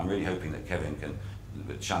movement. I'm really hoping that Kevin can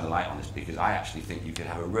shine a light on this, because I actually think you could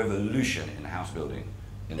have a revolution in house building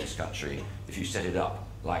in this country if you set it up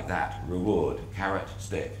like that. Reward, carrot,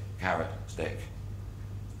 stick, carrot, stick.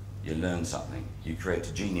 You learn something. You create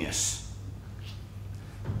a genius.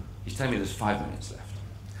 He's telling me there's 5 minutes left.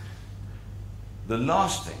 The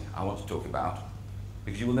last thing I want to talk about,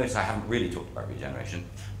 because you will notice I haven't really talked about regeneration,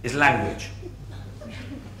 is language.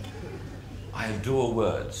 I adore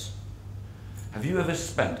words. Have you ever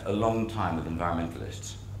spent a long time with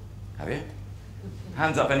environmentalists? Have you?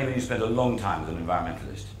 Hands up, anybody who spent a long time with an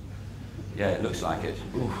environmentalist? Yeah, it looks like it.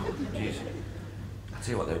 Ooh, jeez. I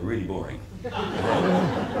tell you what, they're really boring. Okay.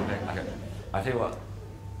 I tell you what,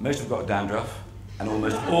 most have got dandruff, and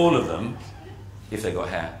almost all of them, if they've got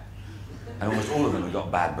hair, and almost all of them have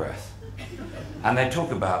got bad breath. And they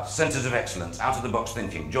talk about centres of excellence, out-of-the-box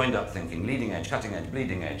thinking, joined-up thinking, leading edge, cutting edge,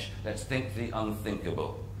 bleeding edge. Let's think the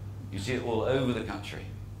unthinkable. You see it all over the country.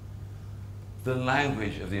 the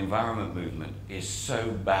language of the environment movement is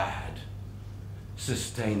so bad.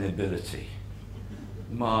 Sustainability.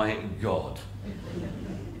 My God.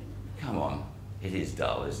 Come on, it is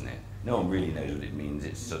dull, isn't it? No one really knows what it means.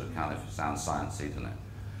 It's sort of kind of sounds sciencey, doesn't it?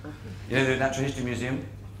 You know the Natural History Museum?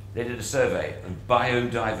 They did a survey of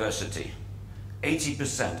biodiversity.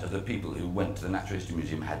 80% of the people who went to the Natural History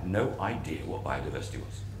Museum had no idea what biodiversity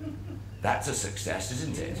was. That's a success,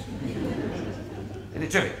 isn't it? Isn't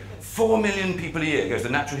it terrific? 4 million people a year go to the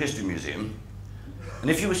Natural History Museum, and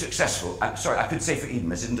if you were successful, sorry, I could say for Eden,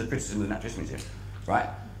 this isn't a criticism of the Natural History Museum, right?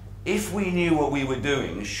 If we knew what we were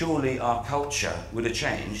doing, surely our culture would have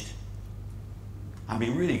changed. I'm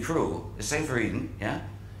being really cruel. The same for Eden, yeah?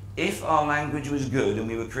 If our language was good and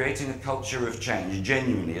we were creating a culture of change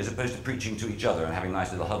genuinely, as opposed to preaching to each other and having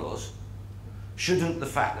nice little huddles, shouldn't the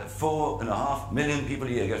fact that 4.5 million people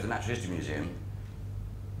a year go to the Natural History Museum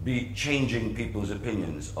be changing people's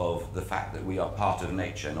opinions of the fact that we are part of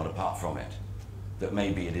nature, not apart from it? That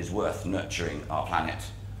maybe it is worth nurturing our planet,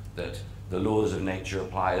 that the laws of nature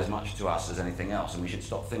apply as much to us as anything else, and we should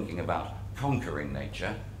stop thinking about conquering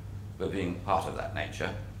nature, but being part of that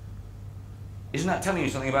nature. Isn't that telling you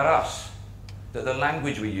something about us? That the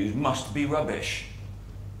language we use must be rubbish.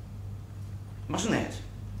 Mustn't it?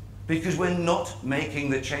 Because we're not making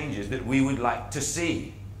the changes that we would like to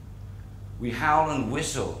see. We howl and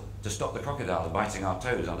whistle to stop the crocodiles biting our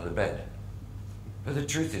toes under the bed. But the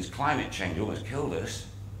truth is, climate change almost killed us.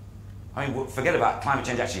 I mean, forget about climate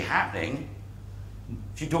change actually happening.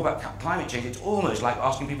 If you talk about climate change, it's almost like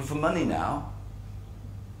asking people for money now.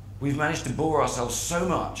 We've managed to bore ourselves so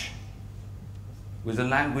much with a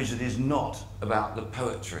language that is not about the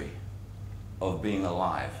poetry of being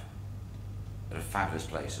alive at a fabulous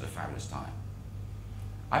place at a fabulous time.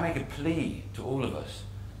 I make a plea to all of us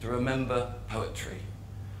to remember poetry.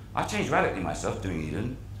 I changed radically myself doing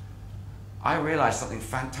Eden. I realized something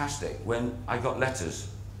fantastic when I got letters,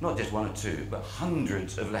 not just one or two, but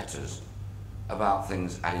hundreds of letters about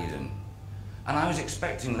things at Eden. And I was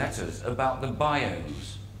expecting letters about the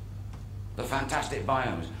biomes, the fantastic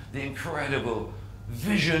biomes, the incredible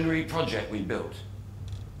visionary project we built.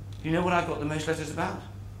 You know what I got the most letters about?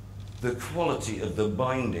 The quality of the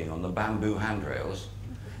binding on the bamboo handrails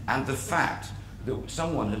and the fact that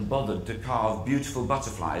someone had bothered to carve beautiful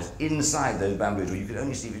butterflies inside those bamboos where you could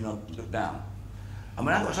only see if you not look down. And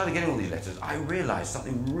when I started getting all these letters, I realized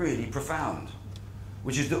something really profound,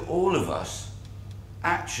 which is that all of us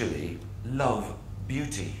actually love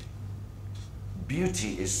beauty.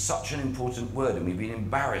 Beauty is such an important word, and we've been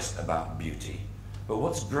embarrassed about beauty. But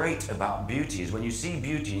what's great about beauty is when you see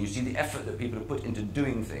beauty and you see the effort that people have put into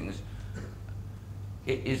doing things,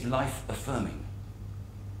 it is life-affirming.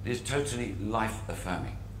 It is totally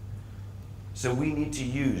life-affirming. So we need to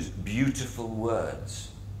use beautiful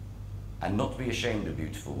words, and not be ashamed of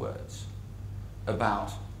beautiful words,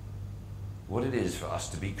 about what it is for us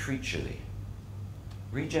to be creaturely.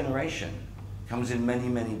 Regeneration comes in many,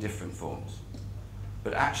 many different forms.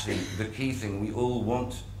 But actually, the key thing we all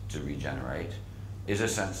want to regenerate is a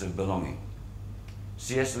sense of belonging.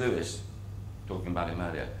 C.S. Lewis, talking about him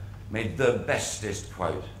earlier, made the bestest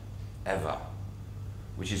quote ever,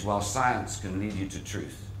 which is, while science can lead you to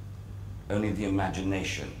truth, only the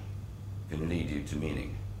imagination can lead you to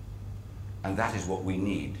meaning. And that is what we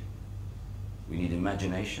need. We need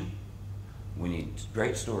imagination, we need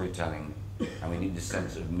great storytelling, and we need a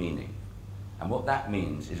sense of meaning. And what that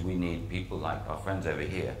means is we need people like our friends over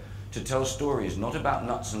here to tell stories not about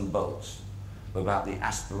nuts and bolts, but about the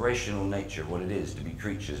aspirational nature of what it is to be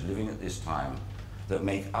creatures living at this time that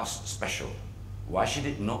make us special. Why should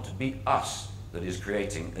it not be us that is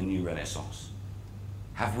creating a new renaissance?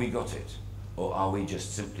 Have we got it? Or are we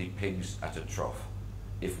just simply pigs at a trough?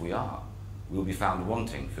 If we are, we'll be found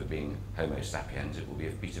wanting for being Homo sapiens. It will be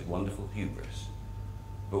a piece of wonderful hubris.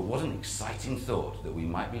 But what an exciting thought that we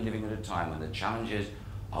might be living at a time when the challenges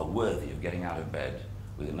are worthy of getting out of bed,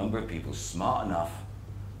 with a number of people smart enough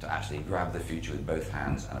to actually grab the future with both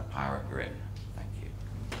hands and a pirate grin. Thank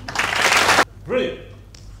you. Brilliant.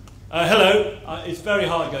 Hello. It's very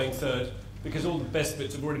hard going third because all the best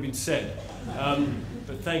bits have already been said.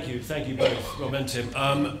 But thank you both, Rob and Tim.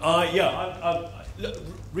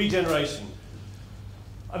 Regeneration.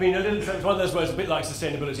 I mean, it's one of those words a bit like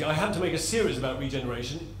sustainability. I had to make a series about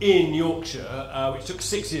regeneration in Yorkshire, which took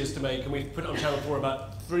 6 years to make, and we put it on Channel 4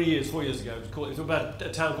 about 4 years ago. It's about a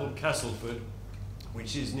town called Castleford,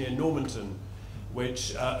 which is near Normanton,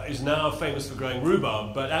 which is now famous for growing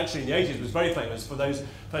rhubarb, but actually in the 80s was very famous for those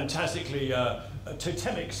fantastically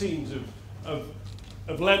totemic scenes of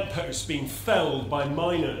of lampposts being felled by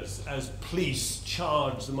miners as police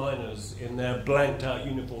charge the miners in their blanked out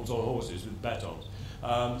uniforms on horses with batons.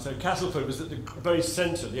 So Castleford was at the very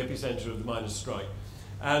centre, the epicentre of the miners' strike.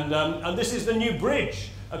 And this is the new bridge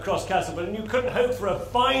across Castleford, and you couldn't hope for a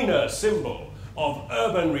finer symbol of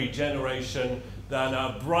urban regeneration than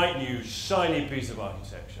a bright new shiny piece of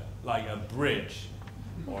architecture, like a bridge,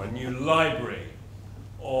 or a new library,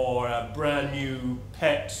 or a brand new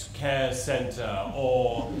pet care centre,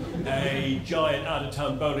 or a giant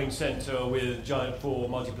out-of-town bowling centre with giant 4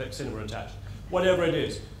 multiplex cinema attached. Whatever it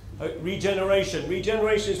is. Regeneration.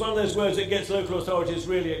 Regeneration is one of those words that gets local authorities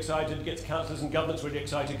really excited, gets councillors and governments really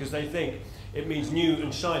excited because they think it means new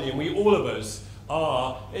and shiny, and we, all of us,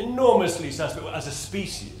 are enormously suspect, as a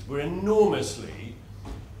species, we're enormously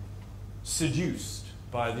seduced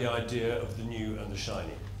by the idea of the new and the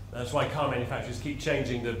shiny. That's why car manufacturers keep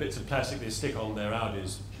changing the bits of plastic they stick on their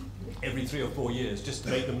Audis every 3 or 4 years, just to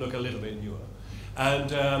make them look a little bit newer.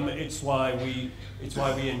 And it's why we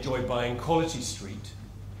enjoy buying Quality Street,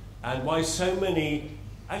 and why so many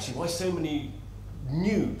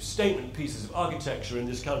new statement pieces of architecture in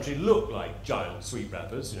this country look like giant sweet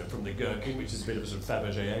wrappers, from the Gherkin, which is a bit of a sort of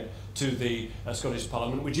Fabergé egg, to the Scottish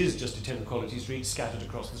Parliament, which is just a tin of Quality Street scattered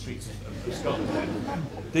across the streets of Scotland.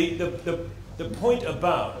 The point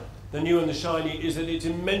about the new and the shiny is that it's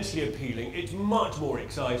immensely appealing. It's much more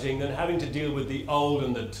exciting than having to deal with the old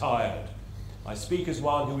and the tired. I speak as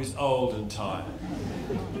one who is old and tired.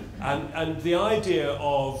 And the idea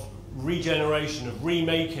of regeneration, of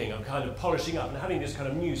remaking, of kind of polishing up and having this kind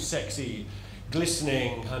of new, sexy,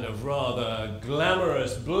 glistening, kind of rather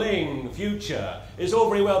glamorous, bling future is all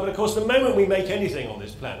very well, but of course the moment we make anything on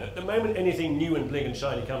this planet, the moment anything new and bling and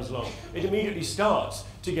shiny comes along, it immediately starts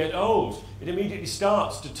to get old. It immediately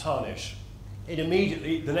starts to tarnish. It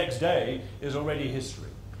immediately, the next day, is already history.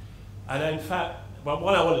 And in fact, well,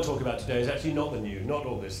 what I want to talk about today is actually not the new, not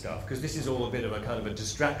all this stuff, because this is all a bit of a kind of a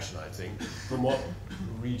distraction, I think, from what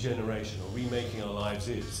regeneration or remaking our lives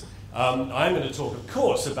is. I'm going to talk, of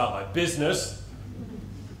course, about my business,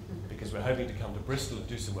 because we're hoping to come to Bristol and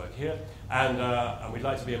do some work here, and we'd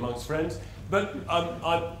like to be amongst friends. But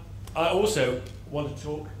I also want to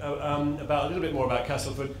talk about a little bit more about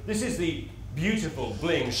Castleford. This is the beautiful,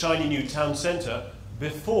 bling, shiny new town centre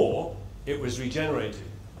before it was regenerated.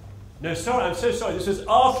 No, sorry, I'm so sorry. This was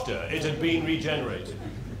after it had been regenerated.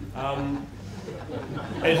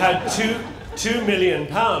 It had £2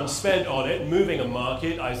 million spent on it, moving a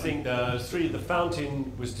market. I think the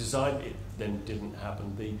fountain was designed. It then didn't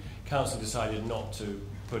happen. The council decided not to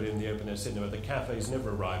put in the open-air cinema. The cafes never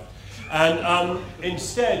arrived. And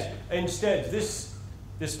instead, this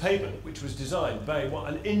pavement, which was designed by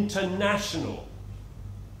an international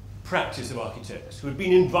practice of architects who had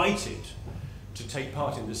been invited to take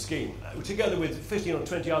part in the scheme, together with 15 or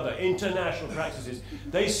 20 other international practices,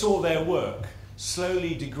 they saw their work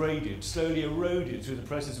slowly degraded, slowly eroded through the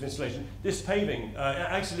process of installation. This paving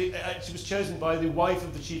actually was chosen by the wife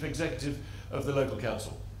of the chief executive of the local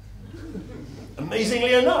council.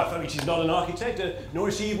 Amazingly enough, I mean, she's not an architect, nor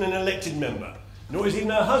is she even an elected member, nor is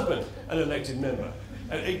even her husband an elected member.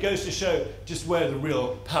 It goes to show just where the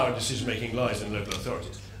real power decision-making lies in local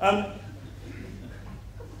authorities.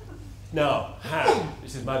 Now, HAM,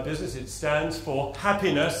 this is my business. It stands for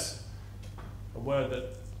happiness, a word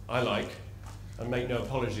that I like and make no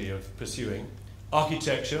apology of pursuing.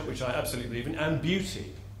 Architecture, which I absolutely believe in, and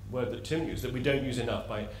beauty, a word that Tim used, that we don't use enough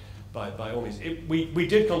by all means. We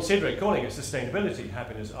did consider it, calling it sustainability,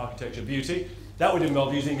 happiness, architecture, beauty. That would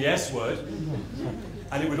involve using the S word,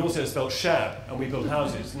 and it would also spell shab, and we build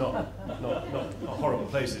houses, not horrible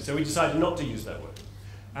places. So we decided not to use that word.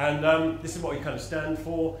 And this is what we kind of stand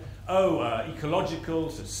for. Ecological,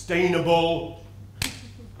 sustainable,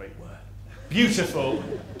 great word, beautiful,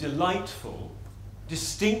 delightful,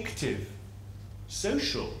 distinctive,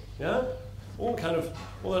 social, yeah? All the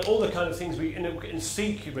kind of things we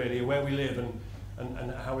seek, really, where we live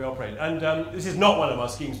and how we operate. And this is not one of our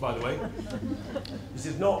schemes, by the way. This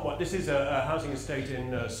is a housing estate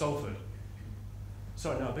in Salford.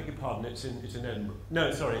 Sorry, no, I beg your pardon, it's in Edinburgh.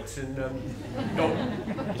 No, sorry, it's in,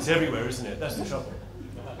 it's everywhere, isn't it? That's the trouble.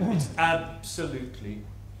 It's absolutely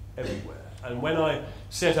everywhere. And when I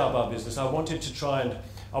set up our business, I wanted to try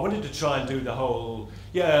and do the whole,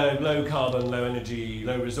 low carbon, low energy,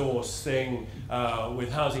 low resource thing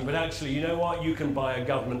with housing. But actually, you know what? You can buy a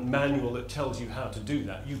government manual that tells you how to do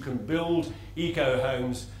that. You can build eco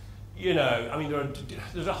homes. I mean,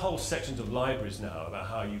 there's a whole sections of libraries now about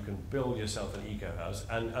how you can build yourself an eco house,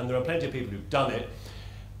 and there are plenty of people who've done it.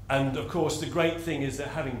 And of course, the great thing is that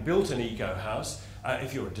having built an eco house,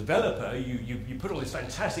 if you're a developer, you put all this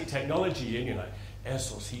fantastic technology in, air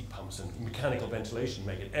source heat pumps and mechanical ventilation,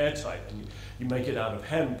 make it airtight, and you make it out of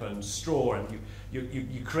hemp and straw, and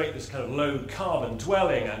you create this kind of low carbon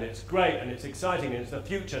dwelling, and it's great and it's exciting and it's the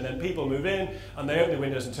future, and then people move in and they open the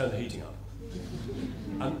windows and turn the heating up.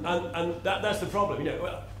 And that's the problem. You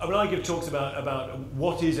know, when I give talks about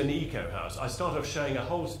what is an eco-house, I start off showing a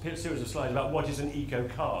whole series of slides about what is an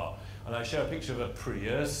eco-car. And I show a picture of a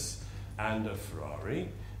Prius and a Ferrari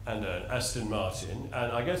and an Aston Martin,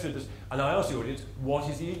 and I go through this, and I ask the audience, what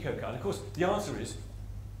is the eco-car? And of course, the answer is,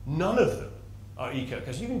 none of them are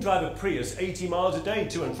eco-cars. You can drive a Prius 80 miles a day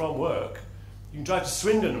to and from work. You can drive to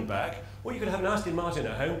Swindon and back, or you can have an Aston Martin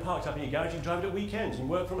at home, parked up in your garage, you can drive it at weekends and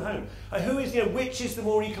work from home. Which is the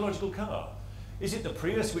more ecological car? Is it the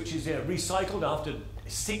Prius, which is recycled after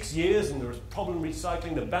 6 years and there's a problem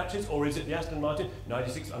recycling the batteries, or is it the Aston Martin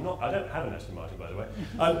 96? I don't have an Aston Martin, by the way,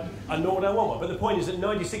 and nor would I want one. But the point is that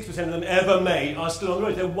 96% of them ever made are still on the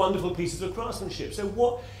road. They're wonderful pieces of craftsmanship. So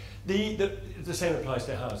what the same applies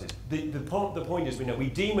to houses. The point is, we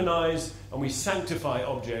demonize and we sanctify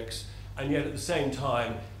objects, and yet at the same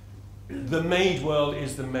time, the made world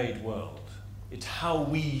is the made world. It's how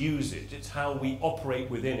we use it. It's how we operate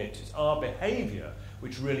within it. It's our behavior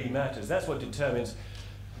which really matters. That's what determines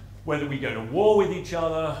whether we go to war with each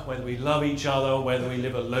other, whether we love each other, whether we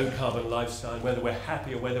live a low-carbon lifestyle, whether we're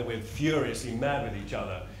happy or whether we're furiously mad with each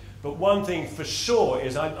other. But one thing for sure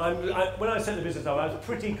is, when I set the business up, I was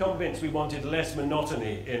pretty convinced we wanted less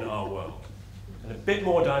monotony in our world, and a bit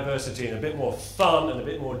more diversity, and a bit more fun, and a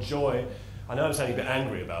bit more joy. I know I'm sounding a bit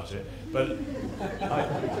angry about it, but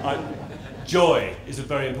joy is a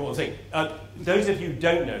very important thing. Those of you who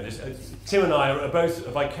don't know this, Tim and I are both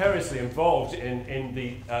vicariously involved in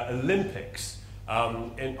the Olympics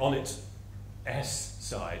on its S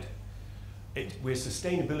side. We're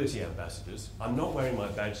sustainability ambassadors. I'm not wearing my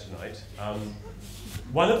badge tonight.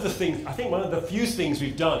 One of the few things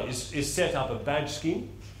we've done is set up a badge scheme.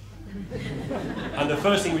 And the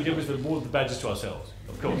first thing we did was to award the badges to ourselves,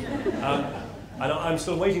 of course. And I'm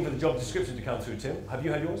still waiting for the job description to come through, Tim. Have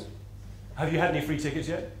you had yours? Have you had any free tickets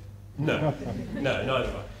yet? No. No, neither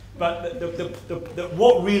have I. But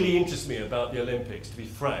what really interests me about the Olympics, to be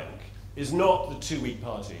frank, is not the two-week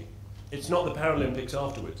party. It's not the Paralympics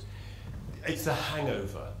afterwards. It's the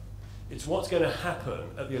hangover. It's what's going to happen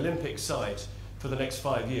at the Olympic site for the next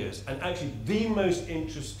 5 years. And actually, the most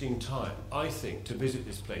interesting time, I think, to visit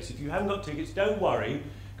this place. If you haven't got tickets, don't worry,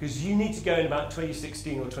 because you need to go in about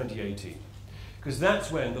 2016 or 2018. Because that's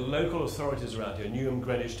when the local authorities around here, Newham,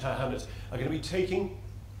 Greenwich, Tower Hamlets, are going to be taking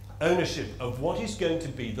ownership of what is going to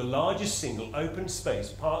be the largest single open space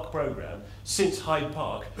park programme since Hyde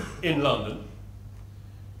Park in London.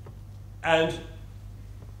 And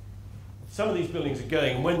some of these buildings are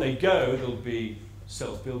going, and when they go, there'll be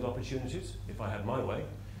self-build opportunities, if I had my way,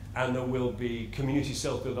 and there will be community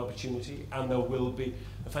self-build opportunity, and there will be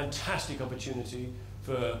a fantastic opportunity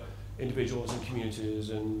for individuals and communities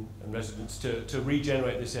and residents to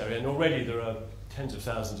regenerate this area. And already there are tens of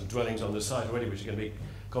thousands of dwellings on the site already, which are going to be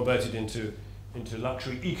converted into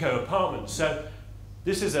luxury eco-apartments. So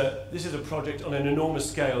this is a project on an enormous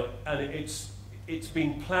scale, and it's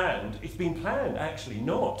been planned. It's been planned, actually,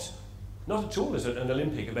 not at all as an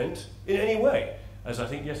Olympic event in any way, as I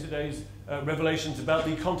think yesterday's revelations about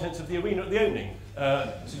the contents of the arena at the opening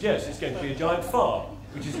suggest. It's going to be a giant farm,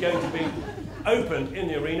 which is going to be opened in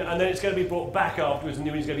the arena, and then it's going to be brought back afterwards, and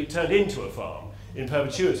the arena is going to be turned into a farm in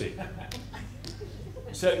perpetuity.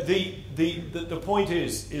 So the point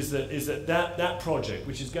is that project,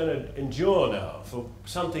 which is going to endure now for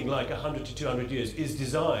something like 100 to 200 years, is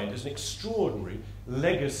designed as an extraordinary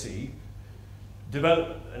legacy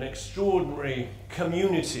development, an extraordinary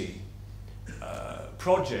community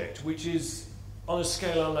project, which is on a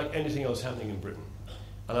scale unlike anything else happening in Britain.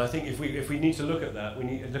 And I think if we need to look at that, we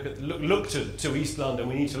need to look to East London.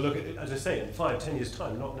 We need to look at it, as I say, in 5-10 years'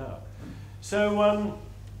 time, not now. So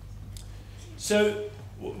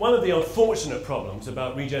one of the unfortunate problems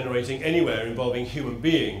about regenerating anywhere involving human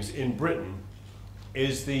beings in Britain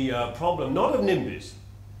is the problem not of NIMBYs,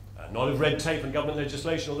 not of red tape and government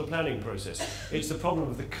legislation or the planning process. It's the problem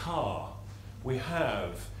of the car. We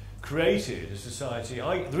have created a society.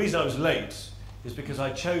 The reason I was late is because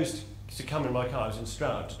I chose to come in my car. I was in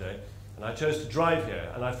Stroud today, and I chose to drive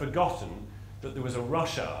here, and I'd forgotten that there was a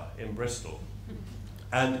rush hour in Bristol.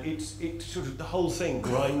 And it sort of, the whole thing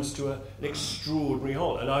grinds to an extraordinary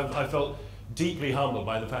halt. And I felt deeply humbled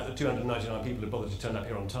by the fact that 299 people had bothered to turn up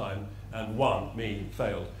here on time, and one, me,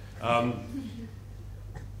 failed.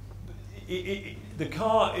 The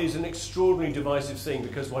car is an extraordinarily divisive thing,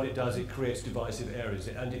 because what it does, it creates divisive areas,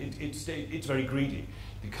 and it's very greedy.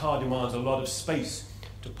 The car demands a lot of space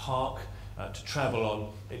to park, to travel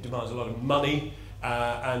on. It demands a lot of money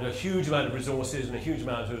and a huge amount of resources and a huge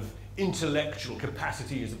amount of intellectual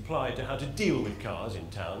capacity is applied to how to deal with cars in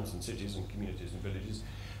towns and cities and communities and villages.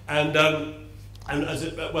 And as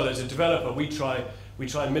a developer, we try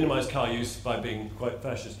and minimize car use by being quite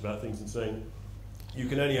fascist about things and saying you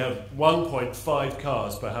can only have 1.5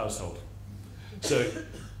 cars per household. So,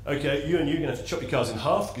 okay, you're going to have to chop your cars in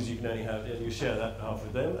half because you can only have, you share that half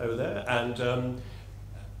with them over there. And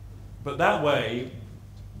but that way,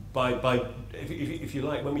 if you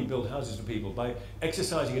like, when we build houses for people, by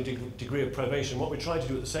exercising a degree of privation, what we're trying to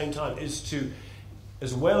do at the same time is to,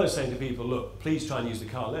 as well as saying to people, look, please try and use the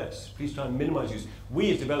car less, please try and minimize use,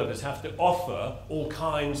 we as developers have to offer all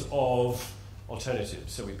kinds of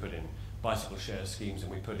alternatives. So we put in bicycle share schemes,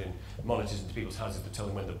 and we put in monitors into people's houses to tell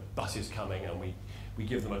them when the bus is coming, and we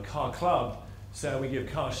give them a car club, so we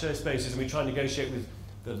give car share spaces, and we try and negotiate with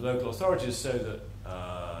the local authorities so that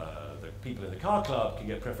the people in the car club can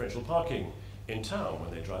get preferential parking in town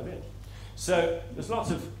when they drive in. So there's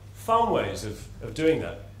lots of fun ways of doing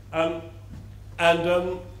that.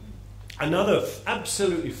 Another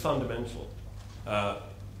absolutely fundamental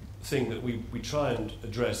thing that we try and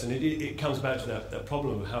address, and it comes back to that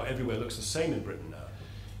problem of how everywhere looks the same in Britain now,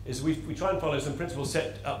 is we try and follow some principles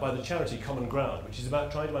set up by the charity Common Ground, which is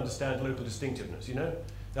about trying to understand local distinctiveness, you know?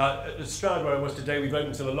 At Stroud, where I was today, we've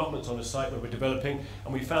opened some allotments on a site where we're developing,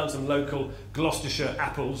 and we found some local Gloucestershire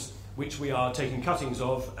apples, which we are taking cuttings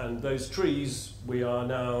of, and those trees we are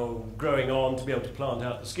now growing on to be able to plant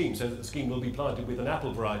out the scheme, so that the scheme will be planted with an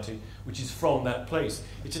apple variety, which is from that place.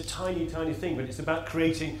 It's a tiny, tiny thing, but it's about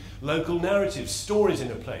creating local narratives, stories in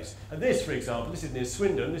a place. And this, for example, this is near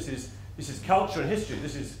Swindon, this is culture and history,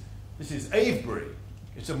 this is Avebury.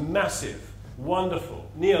 It's a massive, wonderful,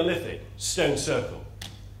 Neolithic stone circle.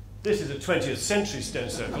 This is a 20th century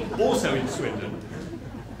stone circle, also in Swindon.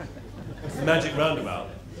 It's the Magic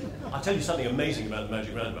Roundabout. I'll tell you something amazing about the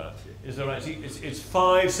Magic Roundabout. Is there actually, it's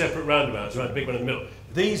 5 separate roundabouts, right, a big one in the middle.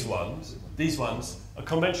 These ones are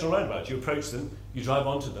conventional roundabouts. You approach them, you drive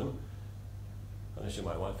onto them, unless you're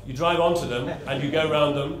my wife, you drive onto them and you go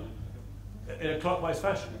around them in a clockwise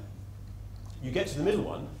fashion. You get to the middle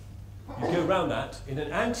one, you go around that in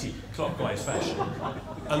an anti-clockwise fashion.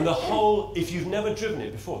 And the whole, if you've never driven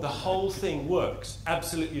it before, the whole thing works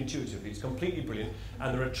absolutely intuitively. It's completely brilliant.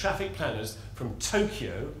 And there are traffic planners from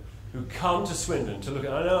Tokyo who come to Swindon to look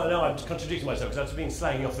at, I know I'm contradicting myself because I've been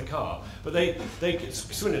slagging off the car, but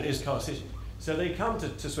Swindon is car city. So they come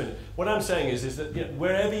to Swindon. What I'm saying is that, you know,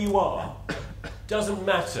 wherever you are, doesn't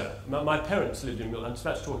matter. My parents lived in Milton. I'm just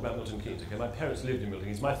about to talk about Milton Keynes. Okay, my parents lived in Milton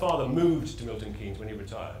Keynes. My father moved to Milton Keynes when he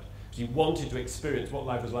retired. He wanted to experience what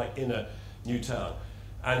life was like in a new town,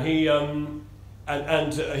 and he loved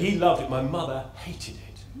it. My mother hated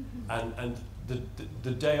it, and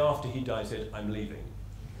the day after he died, said, "I'm leaving."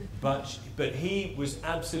 But he was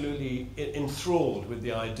absolutely enthralled with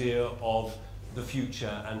the idea of the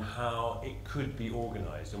future and how it could be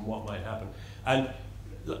organised and what might happen. And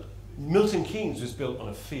look, Milton Keynes was built on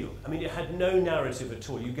a field. I mean, it had no narrative at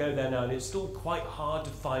all. You go there now, and it's still quite hard to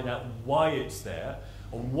find out why it's there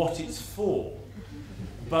or what it's for.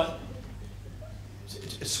 But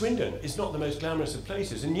Swindon is not the most glamorous of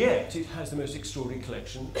places, and yet it has the most extraordinary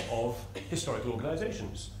collection of historical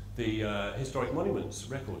organisations. The Historic Monuments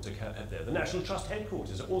records are kept there. The National Trust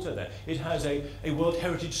headquarters are also there. It has a World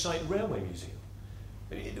Heritage Site Railway Museum.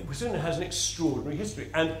 Swindon has an extraordinary history,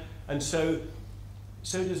 and so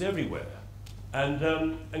does everywhere.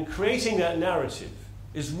 And creating that narrative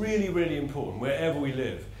is really, really important wherever we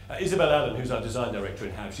live. Isabel Allen, who's our design director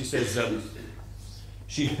in house, she says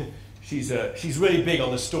she's really big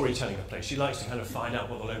on the storytelling of the place. She likes to kind of find out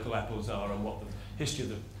what the local apples are and what the history of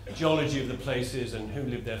the geology of the place is and who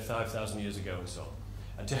lived there 5,000 years ago and so on.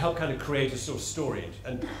 And to help kind of create a sort of story.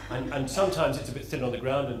 And sometimes it's a bit thin on the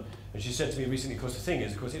ground. And she said to me recently, of course, the thing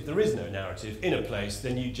is, of course, if there is no narrative in a place,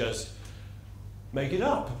 then you just make it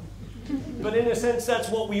up. But in a sense, that's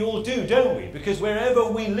what we all do, don't we? Because wherever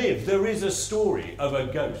we live, there is a story of a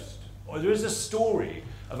ghost, or there is a story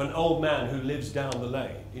of an old man who lives down the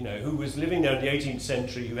lane, you know, who was living there in the 18th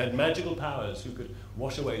century, who had magical powers, who could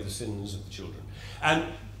wash away the sins of the children. And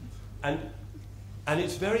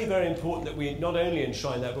it's very, very important that we not only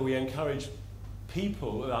enshrine that, but we encourage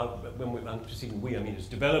people, as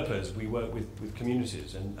developers, we work with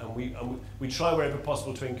communities, and we try wherever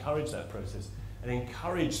possible to encourage that process and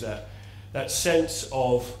encourage that sense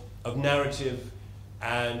of narrative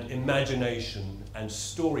and imagination and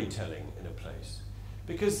storytelling in a place.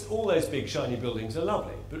 Because all those big shiny buildings are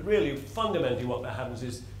lovely, but really fundamentally what that happens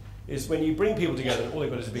is when you bring people together and all they've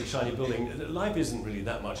got is a big shiny building, life isn't really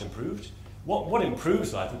that much improved. What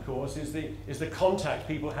improves life, of course, is the contact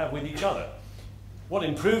people have with each other. What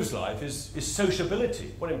improves life is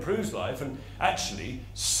sociability. What improves life and actually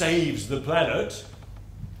saves the planet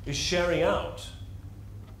is sharing out.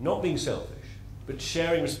 Not being selfish, but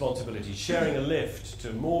sharing responsibility, sharing a lift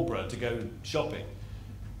to Marlborough to go shopping.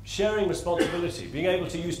 Sharing responsibility, being able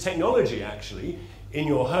to use technology actually in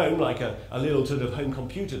your home, like a little sort of home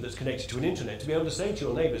computer that's connected to an internet, to be able to say to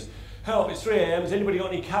your neighbours, help, it's 3 a.m, has anybody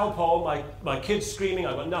got any Calpol? My kid's screaming,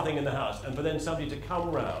 I've got nothing in the house. And for then somebody to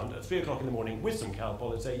come round at 3 o'clock in the morning with some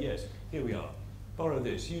Calpol and say, yes, here we are, borrow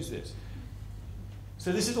this, use this.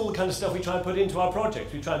 So this is all the kind of stuff we try and put into our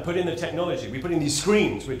projects. We try and put in the technology. We put in these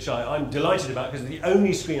screens, which I'm delighted about because it's the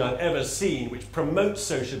only screen I've ever seen which promotes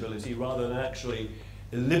sociability rather than actually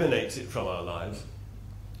eliminates it from our lives.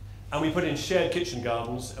 And we put in shared kitchen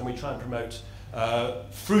gardens, and we try and promote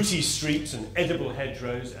fruity streets and edible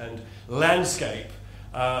hedgerows and landscape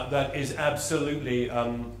that is absolutely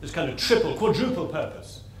this kind of quadruple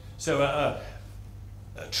purpose. So a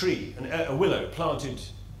tree, a willow planted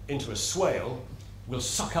into a swale will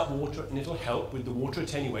suck up water, and it'll help with the water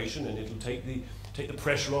attenuation, and it'll take the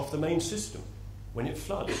pressure off the main system when it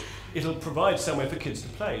floods. It'll provide somewhere for kids to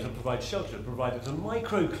play, it'll provide shelter, it'll provide a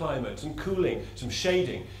microclimate, some cooling, some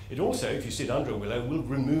shading. It also, if you sit under a willow, will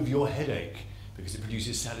remove your headache because it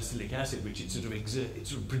produces salicylic acid, which it sort of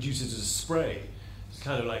produces as a spray. It's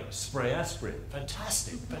kind of like spray aspirin.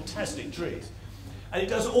 Fantastic, fantastic trees. And it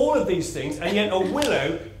does all of these things, and yet a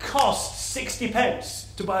willow costs 60 pence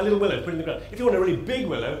to buy a little willow to put in the ground. If you want a really big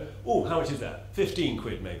willow, oh, how much is that? 15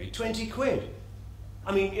 quid maybe, 20 quid.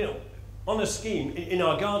 I mean, you know, on a scheme, in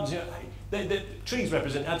our gardens, you know, the trees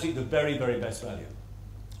represent absolutely the very, very best value.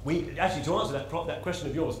 Actually, to answer that question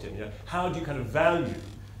of yours, Tim, you know, how do you kind of value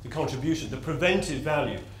the contribution, the preventive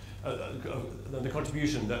value, the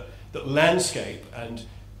contribution that landscape and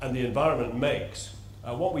the environment makes?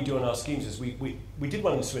 What we do in our schemes is we did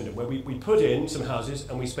one in Swindon where we put in some houses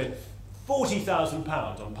and we spent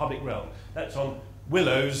 £40,000 on public realm. That's on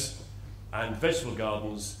willows and vegetable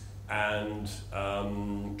gardens and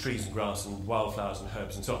trees and grass and wildflowers and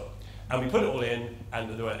herbs and so on. And we put it all in, and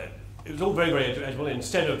it was all very, very edible.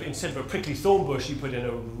 Instead of a prickly thorn bush, you put in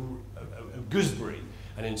a gooseberry,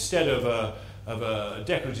 and instead of a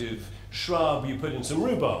decorative shrub, you put in some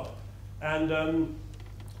rhubarb. And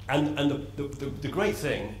the great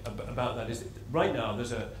thing about that is that right now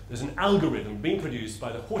there's an algorithm being produced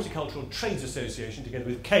by the Horticultural Trades Association together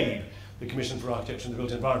with CABE, the Commission for Architecture and the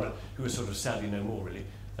Built Environment, who are sort of sadly no more really,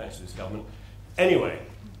 thanks to this government. Anyway,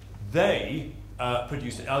 they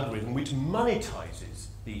produced an algorithm which monetizes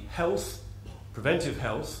the health, preventive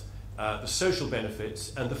health, the social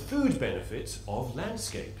benefits and the food benefits of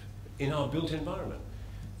landscape in our built environment.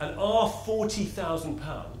 And our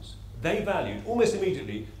 £40,000 they valued almost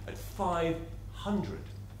immediately at £500,000,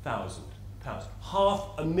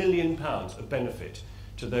 £500,000 of benefit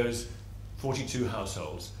to those 42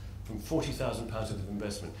 households from £40,000 worth of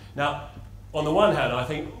investment. Now, on the one hand, I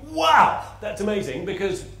think, wow, that's amazing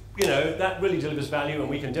because, you know, that really delivers value, and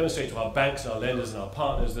we can demonstrate to our banks and our lenders and our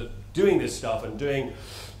partners that doing this stuff and doing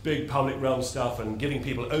big public realm stuff and giving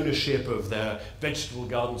people ownership of their vegetable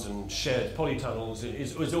gardens and shared polytunnels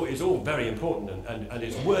is all very important and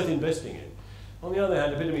it's worth investing in. On the other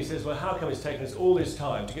hand, a bit of me says, well, how come it's taken us all this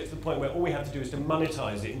time to get to the point where all we have to do is to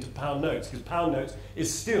monetize it into pound notes? Because pound notes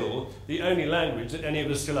is still the only language that any of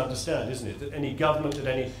us still understand, isn't it? That any government, that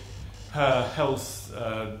any health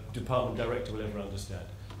department director will ever understand.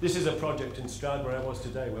 This is a project in Stroud, where I was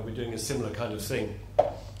today, where we're doing a similar kind of thing.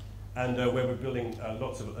 And where we're building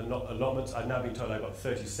lots of allotments. I've now been told I've got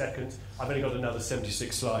 30 seconds. I've only got another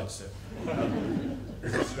 76 slides, so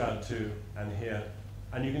this is Stroud 2 and here.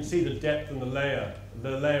 And you can see the depth and the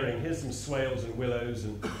layering. Here's some swales and willows,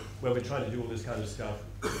 and where we're trying to do all this kind of stuff.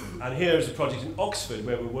 And here is a project in Oxford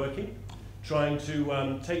where we're working, trying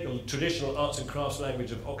to take the traditional arts and crafts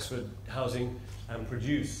language of Oxford housing and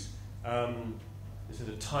produce, this is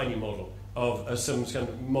a tiny model, of some kind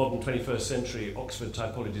of modern 21st century Oxford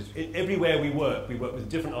typologies. Everywhere we work with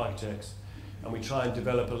different architects, and we try and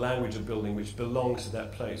develop a language of building which belongs to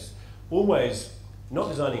that place. Always not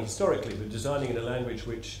designing historically, but designing in a language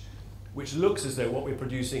which looks as though what we're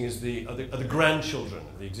producing is are the grandchildren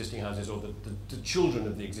of the existing houses, or the children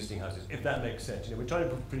of the existing houses, if that makes sense. You know, we're trying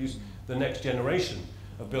to produce the next generation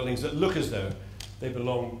of buildings that look as though they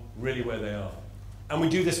belong really where they are. And we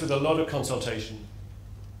do this with a lot of consultation.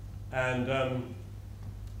 And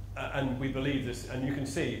we believe this, and you can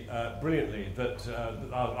see brilliantly that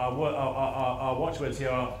our watchwords here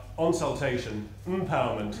are consultation,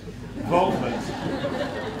 empowerment, involvement,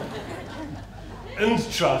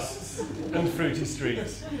 and trusts and fruity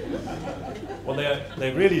streets. What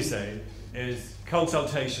they really say is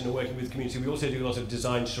consultation and working with the community. We also do a lot of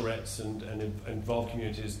design charrettes and involve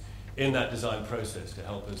communities in that design process to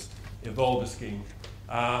help us evolve a scheme.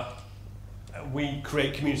 We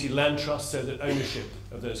create community land trusts so that ownership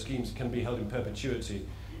of those schemes can be held in perpetuity,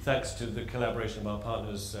 thanks to the collaboration of our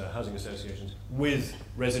partners, housing associations, with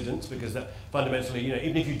residents, because that fundamentally,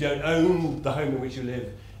 even if you don't own the home in which you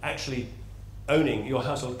live, actually owning your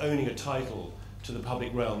household, owning a title to the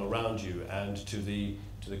public realm around you and to the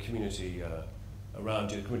community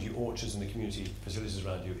around you, the community orchards and the community facilities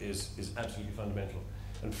around you is absolutely fundamental.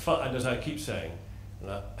 And as I keep saying,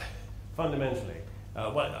 fundamentally,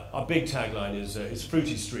 our big tagline is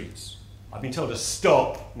fruity streets. I've been told to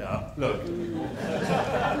stop now. Look.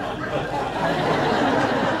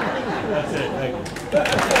 That's it, thank you.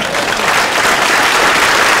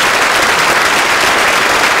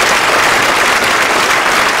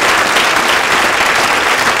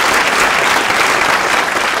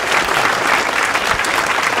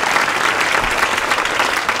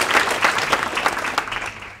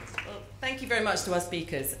 Very much to our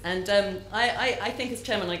speakers, and I think as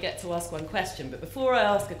chairman I get to ask one question, but before I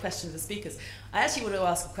ask a question of the speakers, I actually want to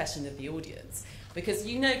ask a question of the audience, because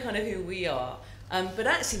you know kind of who we are, but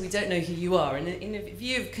actually we don't know who you are, and in a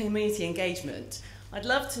view of community engagement, I'd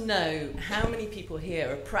love to know how many people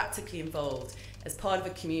here are practically involved as part of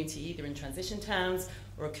a community, either in transition towns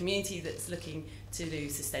or a community that's looking to do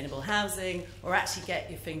sustainable housing, or actually get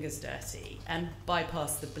your fingers dirty and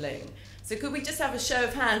bypass the bling. So could we just have a show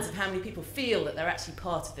of hands of how many people feel that they're actually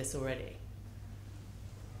part of this already?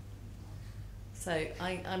 So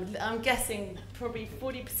I'm guessing probably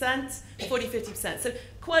 40%, 40-50%. So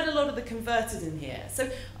quite a lot of the converted in here.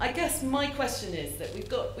 So I guess my question is that we've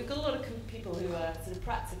got a lot of people who are sort of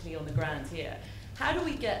practically on the ground here. How do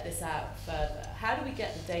we get this out further? How do we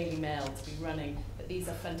get the Daily Mail to be running that these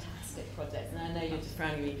are fantastic projects? And I know you're just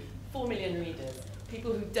frowning at me. 4 million readers,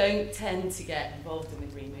 people who don't tend to get involved in the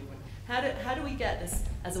green movement. How do we get this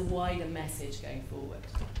as a wider message going forward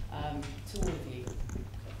to all of you?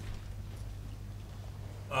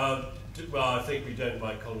 Well, I think we don't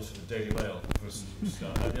write columns for the Daily Mail for a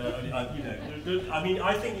start.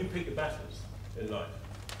 I think you pick your battles in life,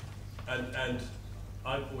 and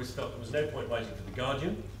I've always felt there was no point writing for the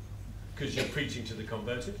Guardian because you're preaching to the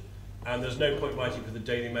converted, and there's no point writing for the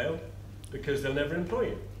Daily Mail because they'll never employ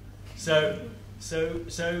you. So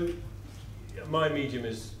my medium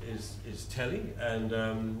is telly, and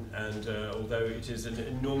although it is an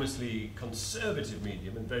enormously conservative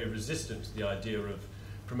medium and very resistant to the idea of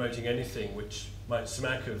promoting anything which might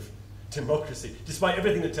smack of democracy, despite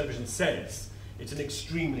everything that television says, it's an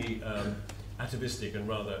extremely atavistic and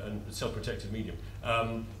rather self-protective medium.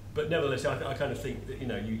 But nevertheless, I kind of think that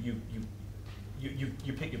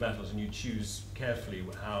you pick your battles and you choose carefully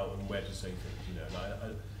how and where to say things.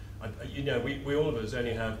 And we all of us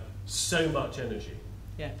only have so much energy.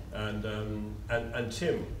 Yeah. And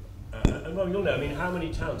Tim, and well, you'll know. I mean, how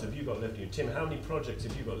many towns have you got left in you? Tim, how many projects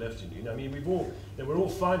have you got left in you? I mean, we're all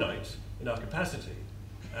finite in our capacity,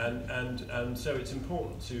 and so it's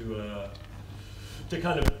important to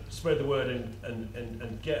kind of spread the word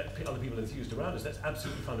and get other people enthused around us. That's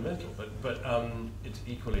absolutely fundamental. But it's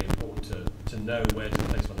equally important to know where to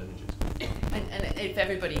place our energies. And if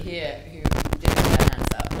everybody here who did put their hands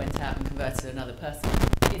up went out and converted another person,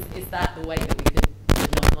 is that the way that we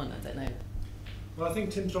could knock on? I don't know. Well, I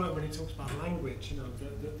think Tim's right when he talks about language.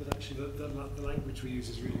 That actually the language we use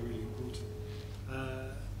is really, really important.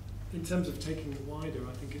 In terms of taking it wider,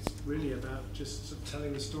 I think it's really about just sort of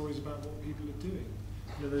telling the stories about what people are doing.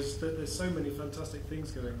 There's so many fantastic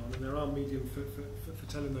things going on, and there are medium for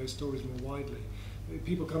telling those stories more widely.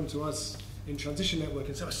 People come to us in Transition Network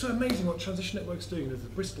and say, it's so amazing what Transition Network's doing. There's the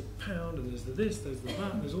Bristol Pound, and there's the this, there's the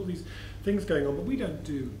that, and there's all these things going on, but we don't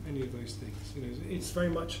do any of those things. It's very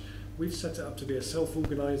much, we've set it up to be a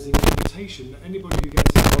self-organising invitation that anybody who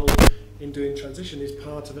gets involved in doing transition is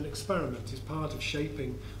part of an experiment, is part of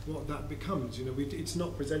shaping what that becomes. It's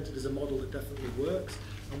not presented as a model that definitely works,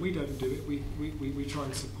 and we don't do it. We try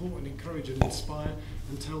and support and encourage and inspire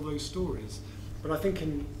and tell those stories. But I think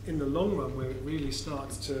in the long run, where it really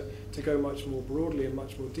starts to go much more broadly and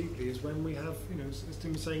much more deeply, is when we have, as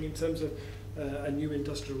Tim was saying, in terms of a new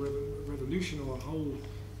industrial revolution or a whole,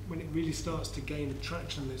 when it really starts to gain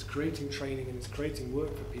traction and it's creating training and it's creating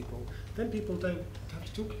work for people, then people don't have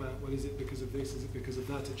to talk about, well, is it because of this, is it because of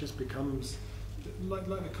that? It just becomes like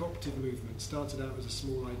the cooperative movement. Started out as a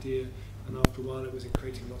small idea, and after a while it was in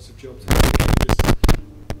creating lots of jobs.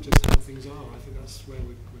 And just how things are. I think that's where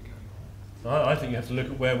we're going. I think you have to look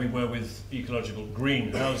at where we were with ecological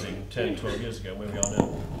green housing 10, 12 years ago, and where we are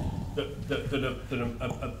now.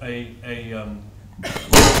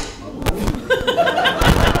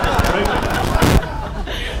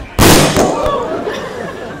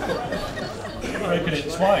 Broken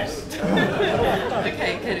it twice.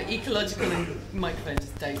 Okay, good. Ecological and microphone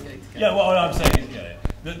just don't go together. Yeah, what I'm saying is,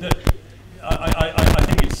 I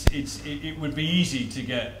think it would be easy to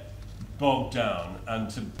get bogged down and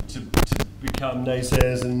to become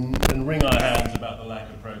naysayers and wring our hands about the lack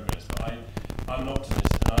of progress. But I'm an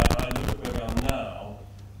optimist, and I look at where we are now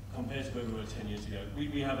compared to where we were 10 years ago.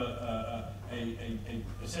 We have a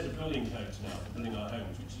set of building codes now for building our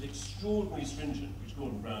homes, which is extraordinarily stringent, which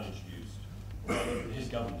Gordon Brown introduced, or his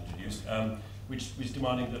government introduced, which was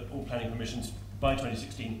demanding that all planning permissions by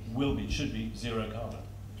 2016 should be zero carbon.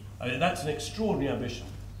 I mean, that's an extraordinary ambition,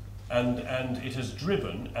 and it has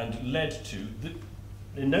driven and led to,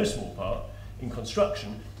 in no small part, in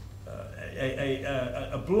construction,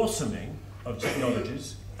 a blossoming of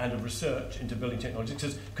technologies and of research into building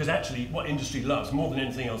technologies, because actually what industry loves more than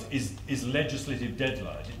anything else is legislative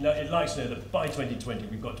deadlines. It likes to know that by 2020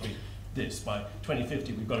 we've got to be this, by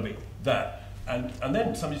 2050 we've got to be that, and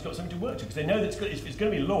then somebody's got something to work to, because they know that it's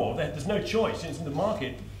going to be law. There's no choice, since the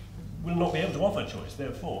market will not be able to offer choice.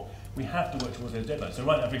 Therefore, we have to work towards those deadlines. So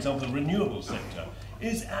right now, for example, the renewables sector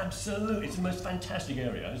is it's the most fantastic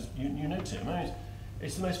area, as you know, Tim.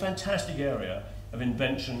 It's the most fantastic area of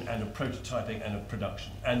invention and of prototyping and of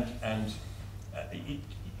production. And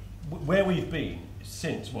where we've been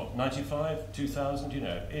since, 95, 2000,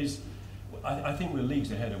 is, I think we're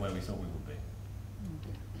leagues ahead of where we thought we would be.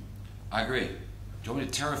 I agree. Do you want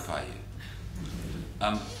me to terrify you?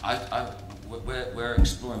 We're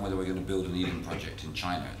exploring whether we're going to build an Eden project in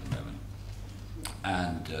China at the moment.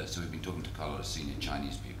 And so we've been talking to quite a lot of senior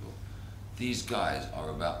Chinese people. These guys are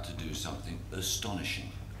about to do something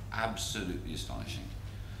astonishing, absolutely astonishing.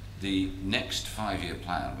 The next 5-year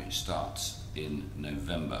plan, which starts in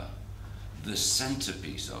November, the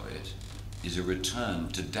centerpiece of it is a return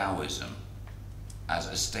to Taoism as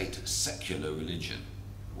a state secular religion.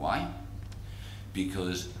 Why?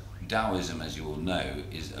 Because Taoism, as you all know,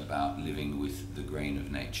 is about living with the grain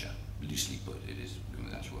of nature. Loosely put, it is living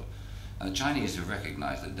with the natural world. And the Chinese have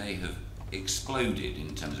recognized that they have exploded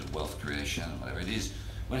in terms of wealth creation, whatever it is.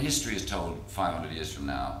 When history is told 500 years from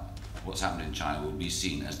now, what's happened in China will be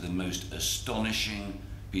seen as the most astonishing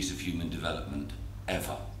piece of human development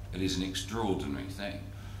ever. It is an extraordinary thing.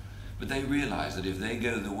 But they realize that if they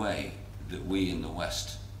go the way that we in the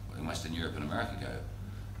West, in Western Europe and America go,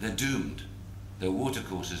 they're doomed. Their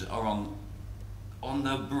watercourses are on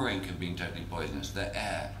the brink of being totally poisonous. Their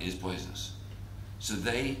air is poisonous. So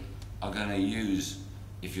they are going to use,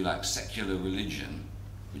 if you like, secular religion,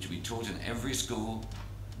 which will be taught in every school,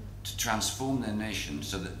 to transform their nation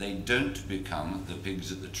so that they don't become the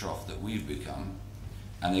pigs at the trough that we've become,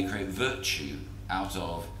 and they create virtue out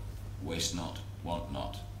of waste not, want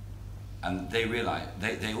not. And they realize,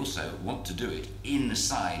 they also want to do it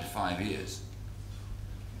inside 5 years.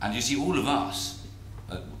 And you see, all of us,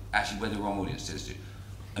 actually we're the wrong audience to this to,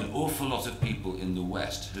 an awful lot of people in the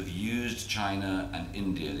West have used China and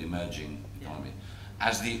India, the emerging economy,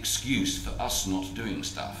 as the excuse for us not doing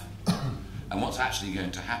stuff. And what's actually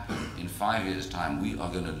going to happen in 5 years' time, we are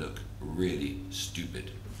going to look really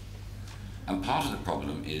stupid. And part of the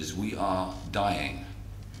problem is we are dying.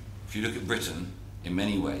 If you look at Britain, in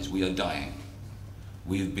many ways, we are dying.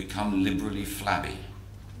 We have become liberally flabby.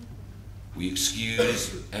 We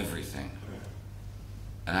excuse everything.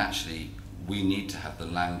 And actually, we need to have the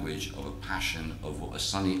language of a passion of what a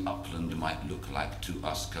sunny upland might look like to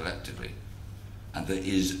us collectively. And there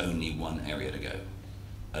is only one area to go.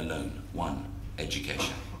 Alone. One.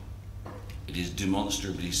 Education. It is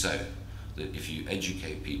demonstrably so that if you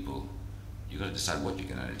educate people, you've got to decide what you're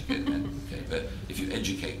going to educate them in. Okay? But if you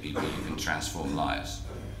educate people, you can transform lives.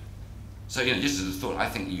 So, just as a thought, I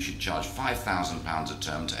think you should charge £5,000 a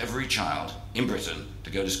term to every child in Britain to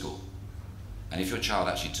go to school. And if your child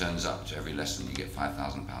actually turns up to every lesson, you get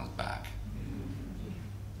 £5,000 back.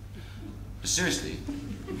 But seriously,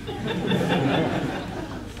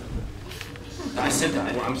 I said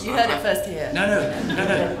that. You heard it first here.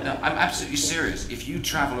 No, I'm absolutely serious. If you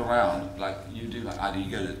travel around like you do, like I do, you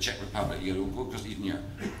go to the Czech Republic, you go to across Eastern Europe,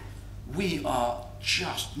 we are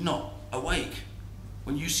just not awake.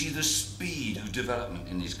 When you see the speed of development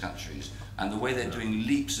in these countries and the way they're doing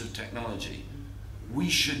leaps of technology, we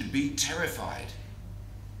should be terrified.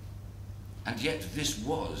 And yet this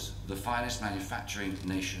was the finest manufacturing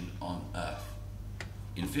nation on earth.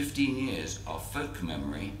 In 15 years, our folk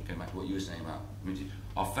memory, going back to what you were saying about,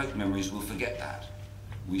 our folk memories will forget that.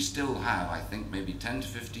 we still have, I think, maybe 10 to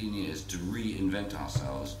 15 years to reinvent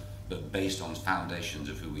ourselves, but based on foundations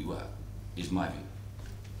of who we were, is my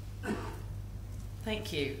view.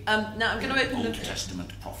 Thank you. Now I'm going to open Old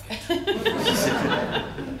Testament prophet.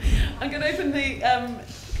 I'm going to open the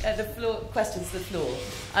floor questions to the floor.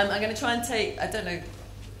 I'm going to try and take, I don't know,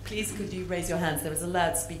 please could you raise your hands? There is a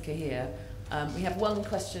loudspeaker here. We have one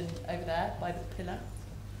question over there by the pillar.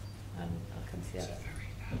 I'll come to you. It's a very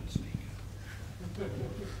loud speaker.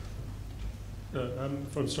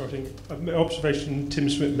 From starting, an observation Tim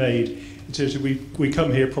Smit made, it says that we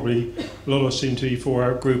come here probably, a lot of us seem to be for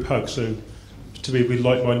our group hug, so to be with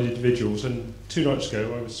like-minded individuals. And 2 nights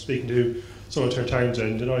ago I was speaking to Solitaire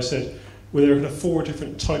Townsend and I said, well, there are kind of 4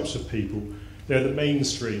 different types of people. They're the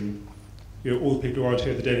mainstream, all the people who aren't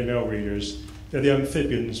here, the Daily Mail readers. They're the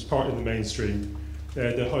amphibians, part in the mainstream.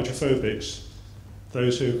 They're the hydrophobics,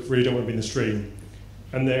 those who really don't want to be in the stream.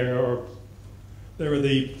 And there are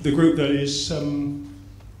the group that is termed,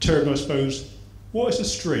 I suppose, what is a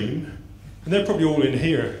stream? And they're probably all in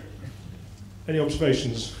here. Any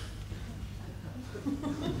observations? I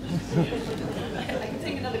can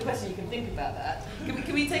take another question, you can think about that.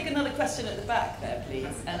 Can we take another question at the back there, please?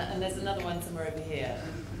 And there's another one somewhere over here.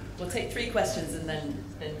 We'll take 3 questions and then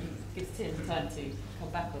give Tim time to come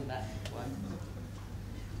back on that one.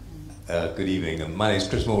 Good evening. My name is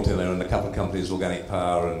Chris Morton. I own a couple of companies, Organic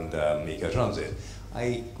Power and Eco-Transit.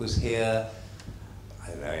 I was here, I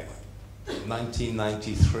don't know,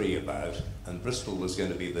 1993 about, and Bristol was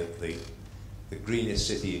going to be the greenest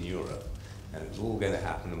city in Europe. And it was all going to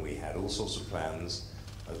happen, and we had all sorts of plans.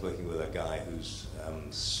 I was working with a guy who's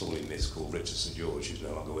sorely missed called Richard St. George, who's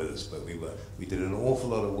no longer with us, but we did an awful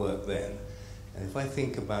lot of work then. And if I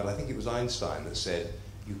think about, I think it was Einstein that said,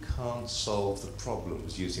 you can't solve the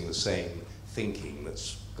problems using the same thinking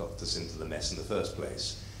that's got us into the mess in the first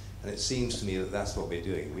place. And it seems to me that that's what we're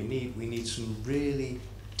doing. We need some really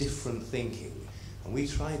different thinking. And we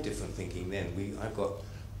tried different thinking then. I've got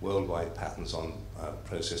worldwide patents on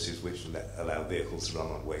processes which allow vehicles to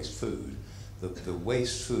run on waste food. The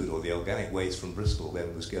waste food, or the organic waste from Bristol,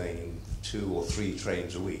 then was going in 2 or 3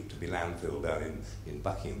 trains a week to be landfilled down in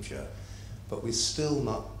Buckinghamshire. But we're still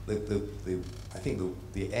not, I think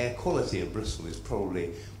the air quality in Bristol is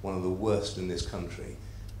probably one of the worst in this country.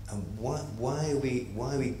 And why are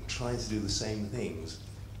we trying to do the same things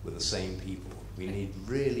with the same people? We need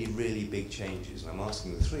really, really big changes. And I'm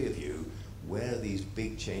asking the 3 of you, where are these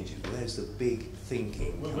big changes? Where's the big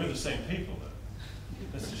thinking? We're the same people, though.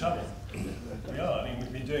 That's the trouble. We are. I mean,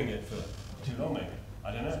 we've been doing it for too long, maybe.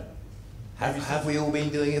 I don't know. Have we all been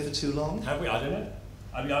doing it for too long? Have we? I don't know.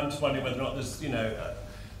 I mean, I'm just wondering whether or not there's,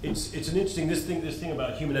 it's an interesting, this thing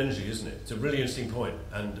about human energy, isn't it? It's a really interesting point,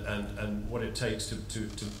 and what it takes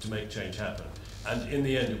to make change happen. And in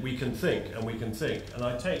the end, we can think, and we can think. And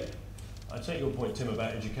I take your point, Tim,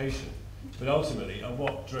 about education. But ultimately,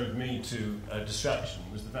 what drove me to distraction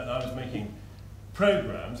was the fact that I was making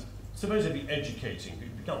programs supposedly educating.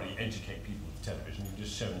 You can't really educate people with television, you can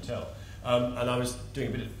just show and tell. And I was doing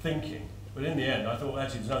a bit of thinking. But in the end, I thought,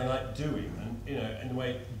 actually, there's nothing like doing. And, in a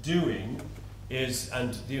way, doing is,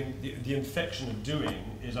 and the infection of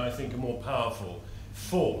doing is, I think, a more powerful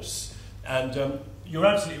force. And you're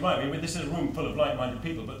absolutely right. I mean, this is a room full of like-minded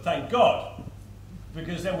people, but thank God,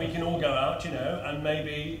 because then we can all go out, and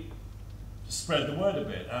maybe spread the word a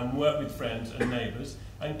bit and work with friends and neighbours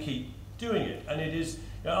and keep doing it. And it is,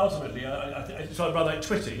 ultimately, it's rather like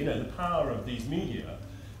Twitter, the power of these media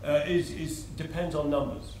depends on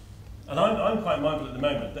numbers. And I'm quite mindful at the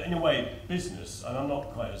moment that in a way business, and I'm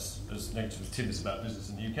not quite as negative as Tim is about business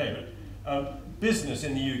in the UK, but business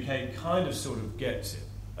in the UK kind of sort of gets it.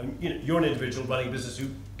 And you're an individual running a business who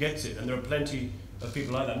gets it, and there are plenty of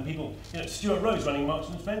people like that. And people, Stuart Rose running Marks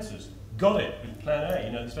and Spencer's, got it with Plan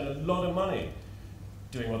A. They spend a lot of money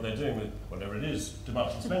doing what they're doing with whatever it is to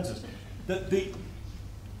Marks and Spencer's.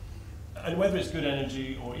 And whether it's good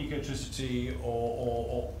energy or ecotricity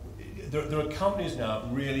or there are companies now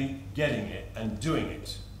really getting it and doing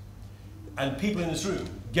it. And people in this room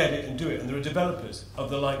get it and do it. And there are developers of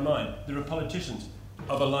the like mind. There are politicians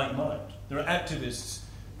of a like mind. There are activists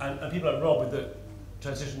and people like Rob with the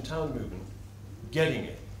Transition Town movement getting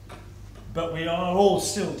it. But we are all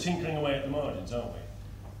still tinkering away at the margins, aren't we?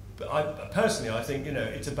 But personally, I think,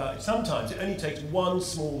 it's about, sometimes it only takes one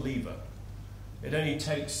small lever. It only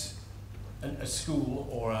takes a school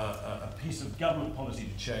or a piece of government policy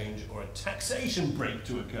to change or a taxation break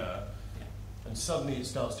to occur, and suddenly it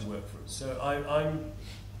starts to work for us. So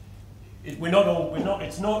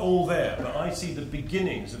it's not all there, but I see the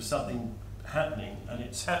beginnings of something happening, and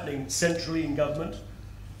it's happening centrally in government.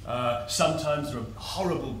 Sometimes there are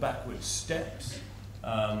horrible backward steps,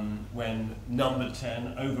 when Number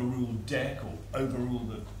 10 overruled DEC or overruled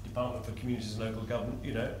the Department for Communities and Local Government,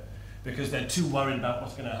 you know, because they're too worried about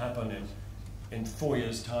what's going to happen in 4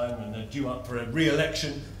 years' time and they're due up for a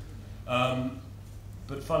re-election.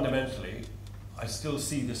 But fundamentally, I still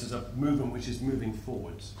see this as a movement which is moving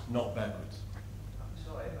forwards, not backwards. I'm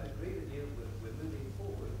sorry, I agree with you, we're moving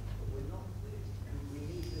forward, but we're not with it. We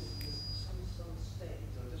need this some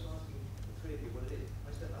stage. I'm just asking the three of you what it is.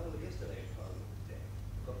 I spent all of yesterday in Parliament today.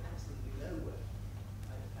 Got absolutely nowhere.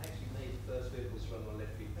 I actually made the first vehicles run on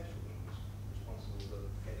electric petrol and was responsible for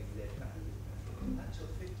getting lead back into petrol. That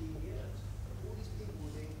took 15 years. All these people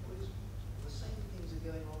were doing the same things are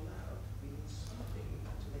going on now. We need something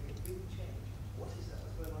to make a big change. What is that?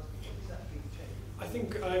 That's where I'm asking. What is that big change?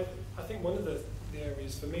 I think one of the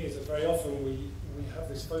areas for me is that very often we have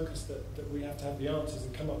this focus that we have to have the answers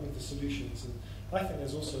and come up with the solutions. And I think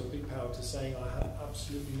there's also a big power to saying I have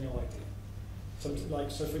absolutely no idea. Something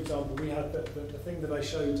like, so for example, we had the thing that I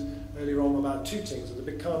showed earlier on about Tooting, so the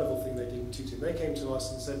big carnival thing they did in Tooting. They came to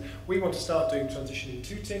us and said, we want to start doing transition in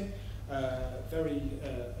Tooting, very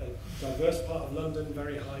diverse part of London,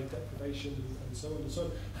 very high deprivation and so on and so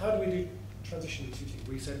on. How do we do transition in Tooting?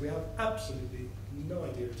 We said we have absolutely no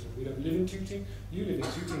idea at all. We don't live in Tooting, you live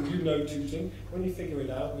in Tooting, you know Tooting. When you figure it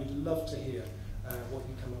out, we'd love to hear what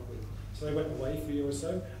you come up with. So they went away for a year or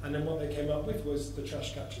so, and then what they came up with was the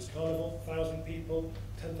Trash Catchers Carnival. 1,000 people,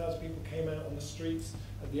 10,000 people came out on the streets.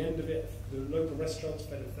 At the end of it, the local restaurants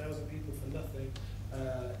fed 1,000 people for nothing.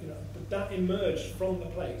 You know, but that emerged from the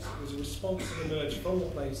place. It was a response that emerged from the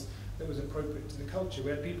place that was appropriate to the culture.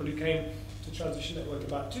 We had people who came to Transition Network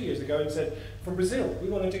about 2 years ago and said, from Brazil, we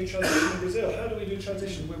want to do transition in Brazil. How do we do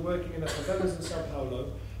transition? We're working in the favelas in Sao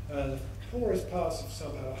Paulo, the poorest parts of Sao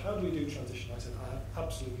Paulo. How do we do transition? I said, I have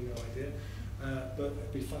absolutely no idea, but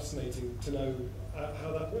it'd be fascinating to know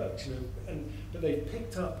how that works. You know, but they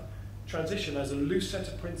picked up transition as a loose set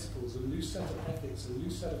of principles, a loose set of ethics, a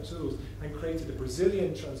loose set of tools, and created a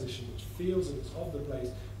Brazilian transition which feels and is of the place.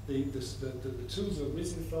 The tools have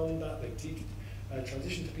risen from that. They teach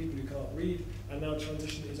transition to people who can't read, and now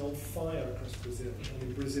transition is on fire across Brazil. And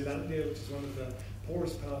in Brasilandia, which is one of the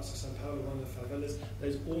poorest parts of Sao Paulo, one of the favelas,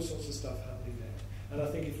 there's all sorts of stuff happening there. And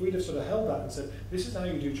I think if we'd have sort of held that and said, this is how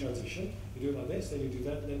you do transition, you do it like this, then you do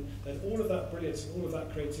that, then all of that brilliance and all of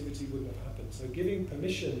that creativity wouldn't have happened. So giving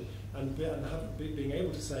permission and being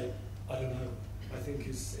able to say, I don't know, I think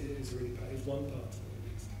is really is one part of it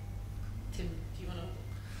at least. Tim, do you want to?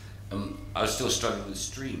 I was still struggling with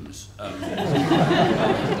streams. I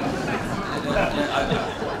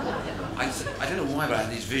don't know why, but I had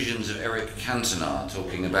these visions of Eric Cantona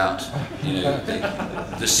talking about, you know,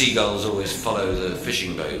 the seagulls always follow the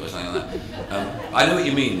fishing boat or something like that. I know what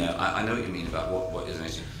you mean, though. I know what you mean about what is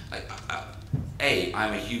amazing.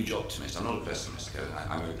 I'm a huge optimist. I'm not a pessimist.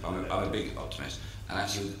 I'm a big optimist. And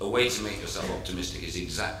actually, a way to make yourself optimistic is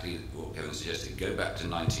exactly what Kevin suggested. Go back to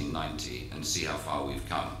 1990 and see how far we've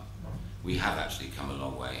come. We have actually come a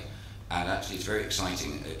long way, and actually it's very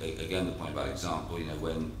exciting. Again, the point about example, you know,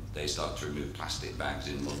 when they start to remove plastic bags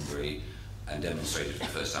in Mulberry and demonstrated for the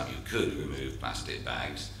first time you could remove plastic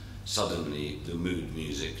bags, suddenly the mood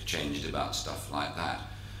music changed about stuff like that.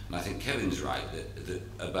 And I think Kevin's right that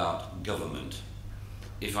about government.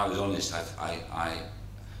 If I was honest, I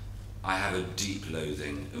have a deep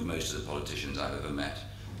loathing of most of the politicians I've ever met,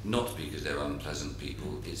 not because they're unpleasant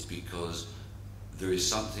people, it's because there is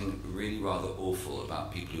something really rather awful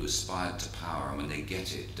about people who aspire to power and when they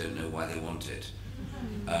get it, don't know why they want it.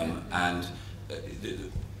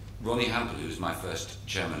 Ronnie Hampel, who was my first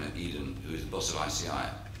chairman at Eden, who was the boss of ICI,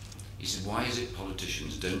 he said, why is it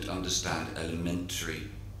politicians don't understand elementary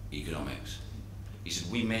economics? He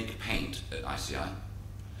said, we make paint at ICI,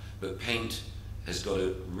 but paint has got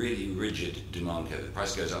a really rigid demand curve. The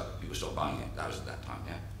price goes up, people stop buying it. That was at that time,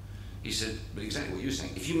 yeah? He said, but exactly what you were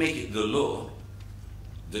saying, if you make it the law,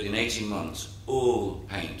 that in 18 months, all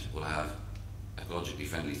paint will have ecologically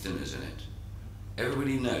friendly thinners in it.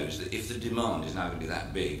 Everybody knows that if the demand is now going to be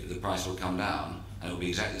that big, the price will come down, and it will be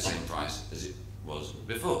exactly the same price as it was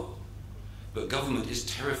before. But government is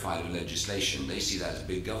terrified of legislation. They see that as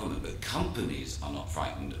big government, but companies are not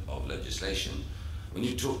frightened of legislation. When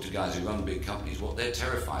you talk to guys who run big companies, what they're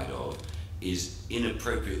terrified of is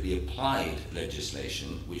inappropriately applied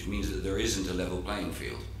legislation, which means that there isn't a level playing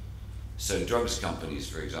field. So drugs companies,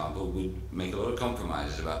 for example, would make a lot of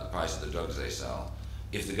compromises about the price of the drugs they sell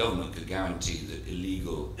if the government could guarantee that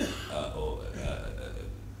illegal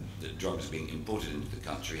that drugs being imported into the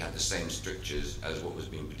country had the same strictures as what was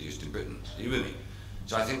being produced in Britain. Are you with me?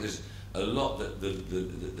 So I think there's a lot that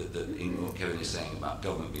in what Kevin is saying about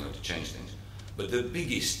government being able to change things. But the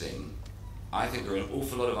biggest thing I think there are an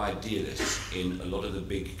awful lot of idealists in a lot of the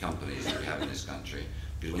big companies that we have in this country,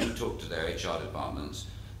 because when you talk to their HR departments,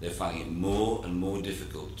 they're finding it more and more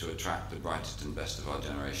difficult to attract the brightest and best of our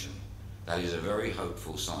generation. That is a very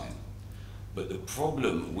hopeful sign. But the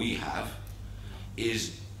problem we have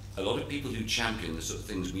is a lot of people who champion the sort of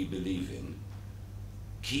things we believe in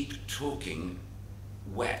keep talking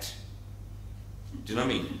wet. Do you know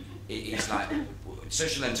what I mean? It's like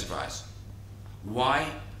social enterprise. Why?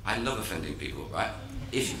 I love offending people, right?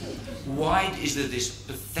 Why is there this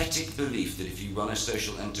pathetic belief that if you run a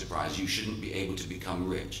social enterprise, you shouldn't be able to become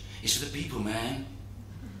rich? It's for the people, man.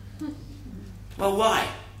 Well, why?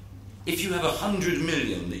 If you have 100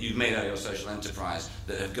 million that you've made out of your social enterprise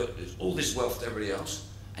that have got all this wealth to everybody else,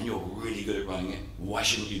 and you're really good at running it, why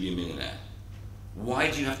shouldn't you be a millionaire? Why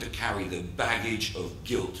do you have to carry the baggage of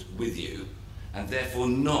guilt with you and therefore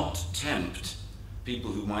not tempt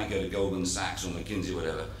people who might go to Goldman Sachs or McKinsey or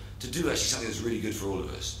whatever to do actually something that's really good for all of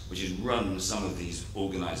us, which is run some of these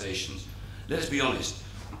organizations? Let's be honest,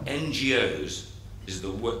 NGOs is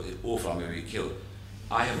the awful, I'm going to be killed.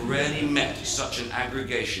 I have rarely met such an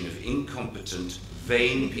aggregation of incompetent,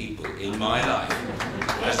 vain people in my life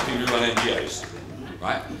as people who run NGOs.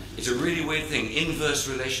 Right? It's a really weird thing. Inverse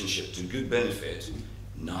relationship to good benefit.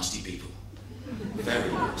 Nasty people.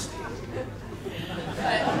 Very nasty.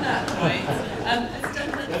 Right, on that point, let's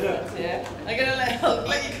jump in the front here. I'm going to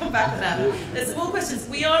let you come back on that. There's some more questions.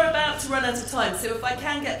 We are about to run out of time, so if I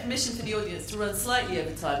can get permission for the audience to run slightly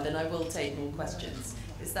over time, then I will take more questions.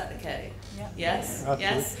 Is that okay? Yeah. Yes? Absolutely.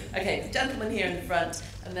 Yes? Okay, the gentleman here in the front,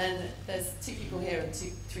 and then there's 2 people here and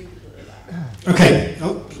 3 people at the back. Okay.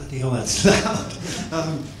 Oh, bloody hell, that's loud.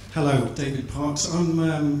 Hello, David Parks.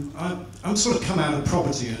 I'm sort of come out of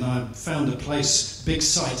property, and I found a place, big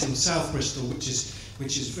site in South Bristol, which is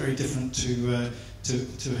very different to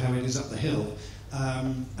how it is up the hill.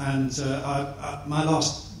 My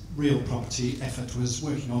last real property effort was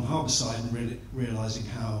working on Harbourside and realising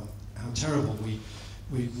how terrible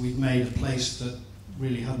we'd made a place that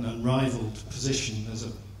really had an unrivaled position as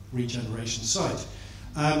a regeneration site.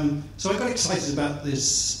 So I got excited about this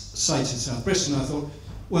site in South Bristol, and I thought,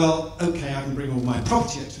 well, okay, I can bring all my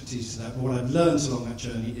property expertise to that, but what I've learned along that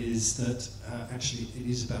journey is that actually it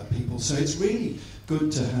is about people. So it's really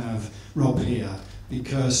good to have Rob here,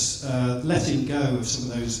 because letting go of some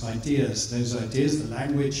of those ideas, the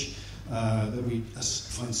language that we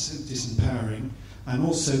find disempowering, and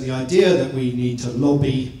also the idea that we need to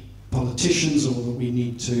lobby politicians, or that we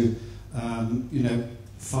need to,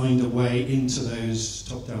 find a way into those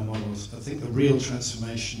top-down models. I think the real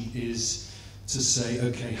transformation is to say,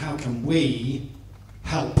 okay, how can we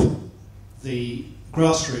help the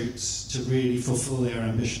grassroots to really fulfill their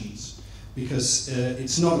ambitions? Because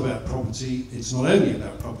it's not about property, it's not only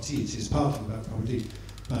about property, it is partly about property,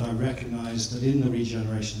 but I recognise that in the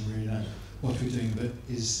regeneration arena, what we're doing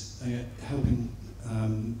is helping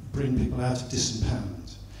bring people out of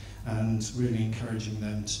disempowerment and really encouraging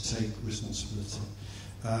them to take responsibility.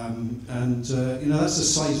 That's a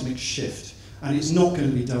seismic shift, and it's not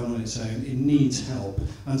going to be done on its own. It needs help,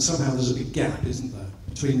 and somehow there's a big gap, isn't there,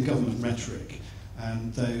 between government rhetoric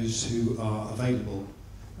and those who are available,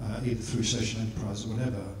 either through social enterprise or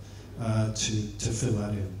whatever, to fill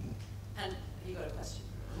that in. And you got a question?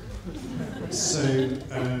 So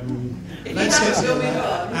let's get to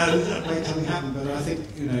that and make something happen. But I think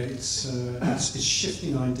it's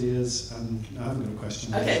shifting ideas, and I haven't got a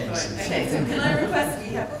question. Okay, fine. Okay, so can I request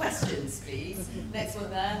we have questions, please? Next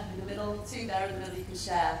one there in the middle, 2 there in the middle. You can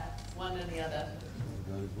share one and the other.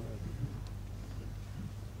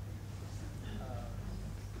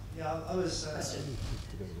 I was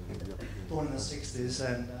born in the 60s,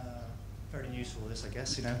 and very new to all this, I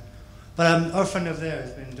guess, But our friend over there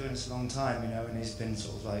has been doing this a long time, and he's been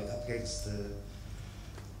sort of like up against the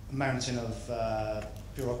mountain of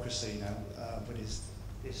bureaucracy, with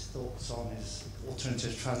his thoughts on his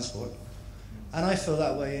alternative transport. And I feel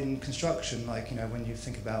that way in construction, when you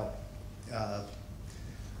think about the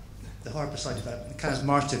Harbourside development, the Cannes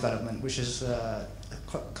Marsh development, which is a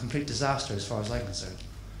complete disaster as far as I'm concerned.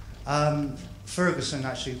 Ferguson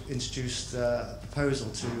actually introduced a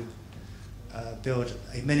proposal to build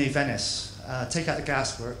a mini Venice, take out the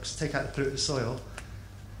gasworks, take out the polluted soil,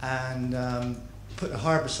 and put a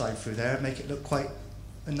harbourside through there, make it look quite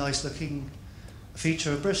a nice looking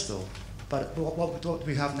feature of Bristol. But what do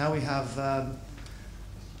we have now? We have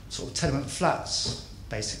sort of tenement flats,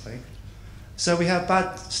 basically. So we have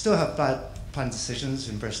still have bad plan decisions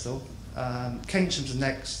in Bristol. Keynsham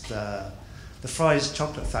next. The Fry's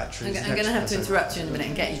chocolate factory. I'm going to have to interrupt you in a minute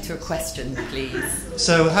and get you to a question, please.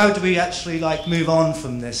 So how do we actually move on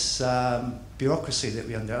from this bureaucracy that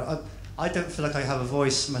we're under? I don't feel like I have a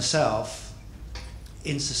voice myself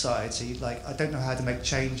in society. Like, I don't know how to make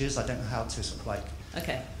changes. I don't know how to sort of like...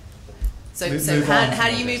 Okay. So move how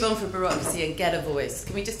do you move on from bureaucracy and get a voice?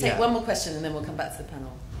 Can we just take one more question and then we'll come back to the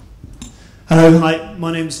panel? Hello, hi.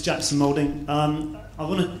 My name's Jackson Moulding.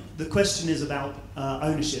 The question is about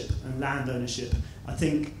ownership and land ownership. I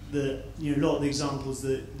think that a lot of the examples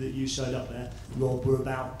that you showed up there, Rob, were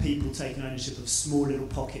about people taking ownership of small little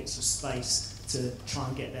pockets of space to try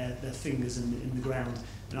and get their fingers in the ground.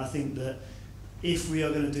 And I think that if we are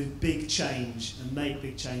going to do big change and make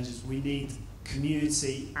big changes, we need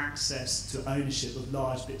community access to ownership of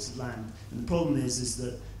large bits of land. And the problem is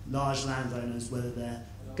that large landowners, whether they're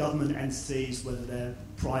government entities, whether they're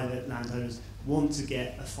private landowners, want to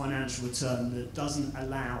get a financial return that doesn't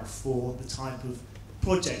allow for the type of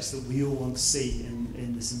projects that we all want to see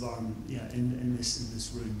in this environment, in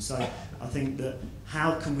this room. So I think that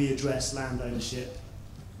how can we address land ownership,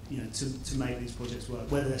 to make these projects work,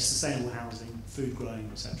 whether they're sustainable housing, food growing,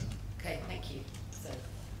 etc. Okay, thank you. So.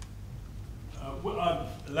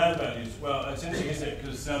 Land values. Well, it's interesting, isn't it?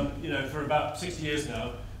 Because for about 60 years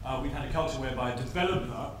now, we've had a culture whereby a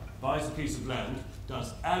developer buys a piece of land,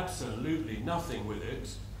 does absolutely nothing with it,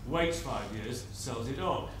 waits 5 years, sells it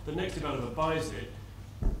on. The next developer buys it,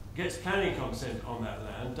 gets planning consent on that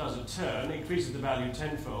land, does a turn, increases the value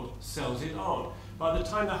tenfold, sells it on. By the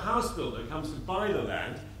time the house builder comes to buy the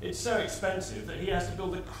land, it's so expensive that he has to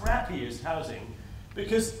build the crappiest housing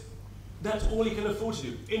because that's all he can afford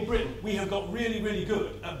to do. In Britain, we have got really, really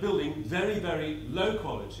good at building very, very low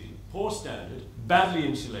quality, poor standard, badly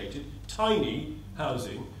insulated, tiny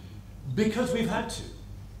housing because we've had to.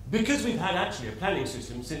 Because we've had actually a planning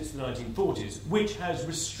system since the 1940s which has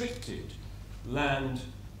restricted land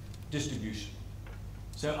distribution.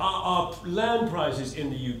 So our land prices in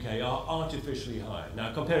the UK are artificially high.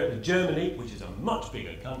 Now compare it with Germany, which is a much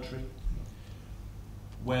bigger country,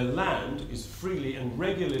 where land is freely and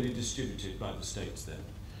regularly distributed by the states then,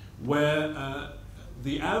 where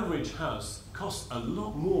the average house costs a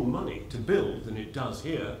lot more money to build than it does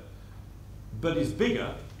here, but is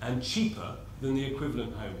bigger and cheaper than the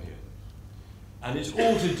equivalent home here. And it's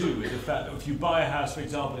all to do with the fact that if you buy a house, for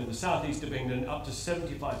example, in the southeast of England, up to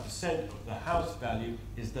 75% of the house value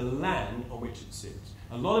is the land on which it sits.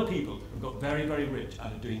 A lot of people have got very, very rich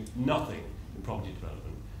out of doing nothing in property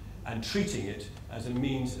development and treating it as a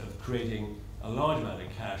means of creating a large amount of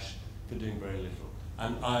cash for doing very little.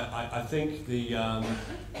 And I think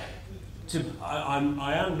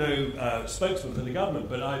I am no spokesman for the government,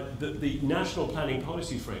 but the National Planning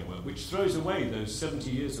Policy Framework, which throws away those 70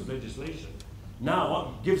 years of legislation,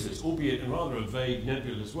 now gives us, albeit in rather a vague,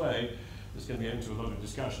 nebulous way, that's going to be open to a lot of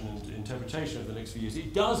discussion and interpretation over the next few years,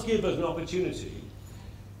 it does give us an opportunity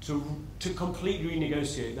to completely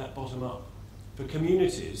renegotiate that bottom up, for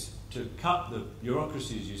communities to cut the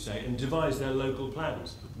bureaucracies, you say, and devise their local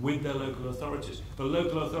plans with their local authorities, for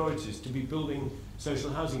local authorities to be building social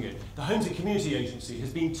housing again. The Homes and Community Agency has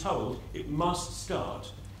been told it must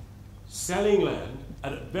start selling land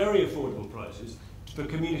at very affordable prices for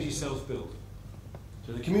community self-build.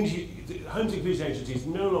 So the Homes and Community Agency is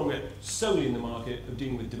no longer solely in the market of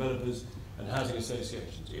dealing with developers and housing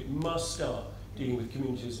associations. It must start dealing with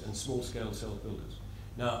communities and small-scale self-builders.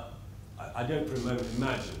 Now, I don't for a moment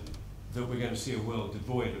imagine that we're going to see a world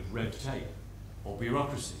devoid of red tape or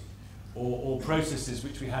bureaucracy or processes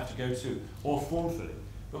which we have to go through or form filling.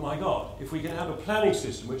 But my God, if we can have a planning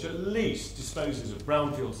system which at least disposes of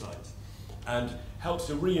brownfield sites and helps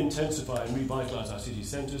to re-intensify and revitalise our city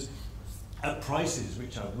centres at prices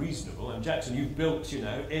which are reasonable, and Jackson, you've built, in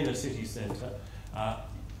a city centre,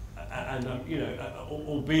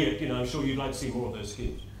 albeit, I'm sure you'd like to see more of those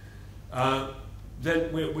schemes.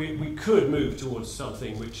 Then we could move towards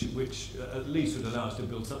something which at least would allow us to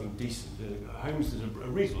build something decent, homes that are a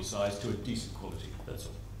reasonable size to a decent quality. That's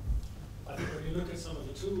all. I think when you look at some of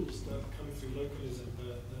the tools that are coming through localism,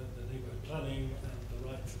 the neighbourhood planning and the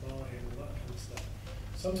right to buy and all that kind of stuff,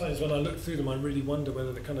 sometimes when I look through them, I really wonder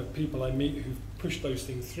whether the kind of people I meet who've pushed those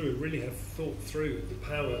things through really have thought through the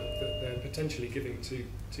power that they're potentially giving to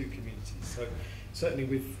communities. So certainly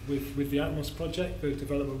with the Atmos project, the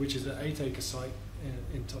development, which is an 8-acre site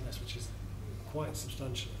in Totnes, which is quite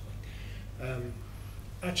substantial.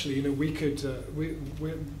 Actually, we could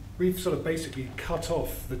we've sort of basically cut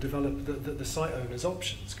off the site owner's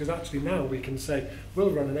options, because actually now we can say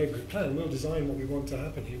we'll run a neighbourhood plan, we'll design what we want to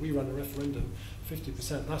happen here. We run a referendum,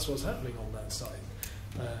 50%. That's what's happening on that site.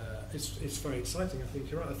 It's very exciting. I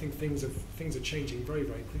think you're right. I think things are changing very,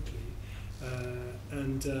 very quickly,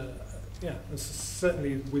 and Yeah, and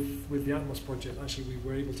certainly with the Atmos project, actually we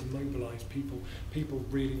were able to mobilise people. People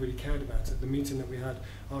really, really cared about it. The meeting that we had,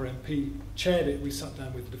 our MP chaired it, we sat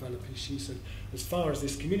down with the developer. She said, as far as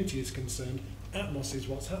this community is concerned, Atmos is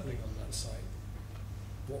what's happening on that site.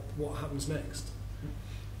 What happens next?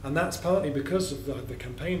 And that's partly because of the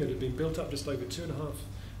campaign that had been built up just over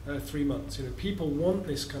 2.5, 3 months. You know, people want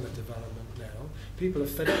this kind of development now. People are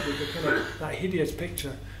fed up with the kind of that hideous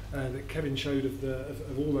picture that Kevin showed of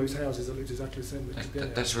all those houses that looked exactly the same.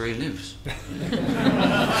 That's where he lives. People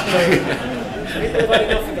have had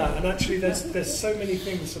enough of that, and actually there's so many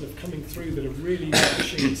things sort of coming through that are really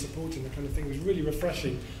pushing and supporting the kind of thing. It was really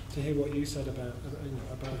refreshing to hear what you said about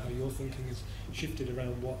how your thinking has shifted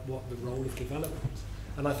around what the role of development.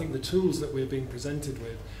 And I think the tools that we're being presented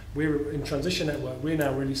with, we're in Transition Network, we're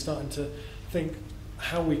now really starting to think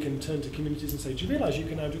how we can turn to communities and say, do you realise you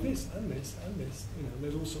can now do this and this and this? You know,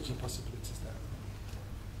 there's all sorts of possibilities there.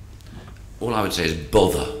 All I would say is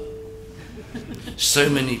bother. So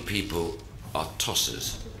many people are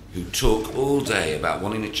tossers who talk all day about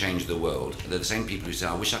wanting to change the world. They're the same people who say,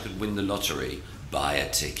 I wish I could win the lottery, buy a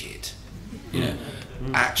ticket. You know,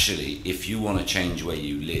 actually, if you want to change where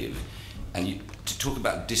you live, and to talk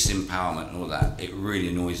about disempowerment and all that, it really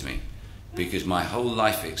annoys me. Because my whole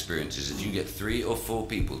life experience is if you get 3 or 4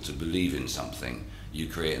 people to believe in something, you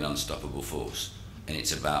create an unstoppable force. And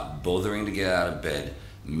it's about bothering to get out of bed,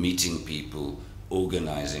 meeting people,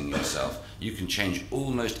 organizing yourself. You can change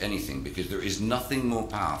almost anything because there is nothing more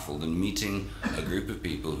powerful than meeting a group of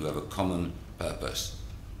people who have a common purpose.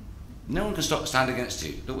 No one can stand against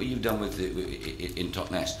you. Look what you've done with in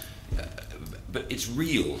Totnes. But it's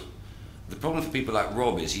real. The problem for people like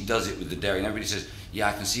Rob is he does it with the dairy, and everybody says, yeah,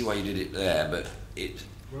 I can see why you did it there, but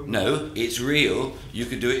no, it's real. You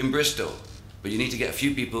could do it in Bristol. But you need to get a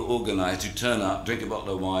few people organised who turn up, drink a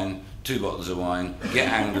bottle of wine, 2 bottles of wine, get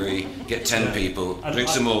angry, get 10 people, drink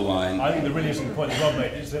some more wine. I think the really interesting point that Rob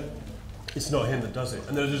made is that it's not him that does it.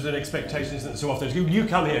 And there's an expectation, isn't it, so often. You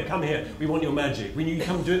come here, we want your magic. You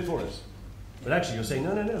come do it for us. But actually you're saying,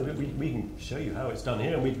 no, we can show you how it's done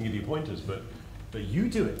here and we can give you pointers, but you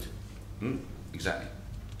do it. Exactly.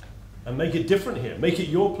 And make it different here. Make it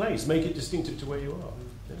your place. Make it distinctive to where you are.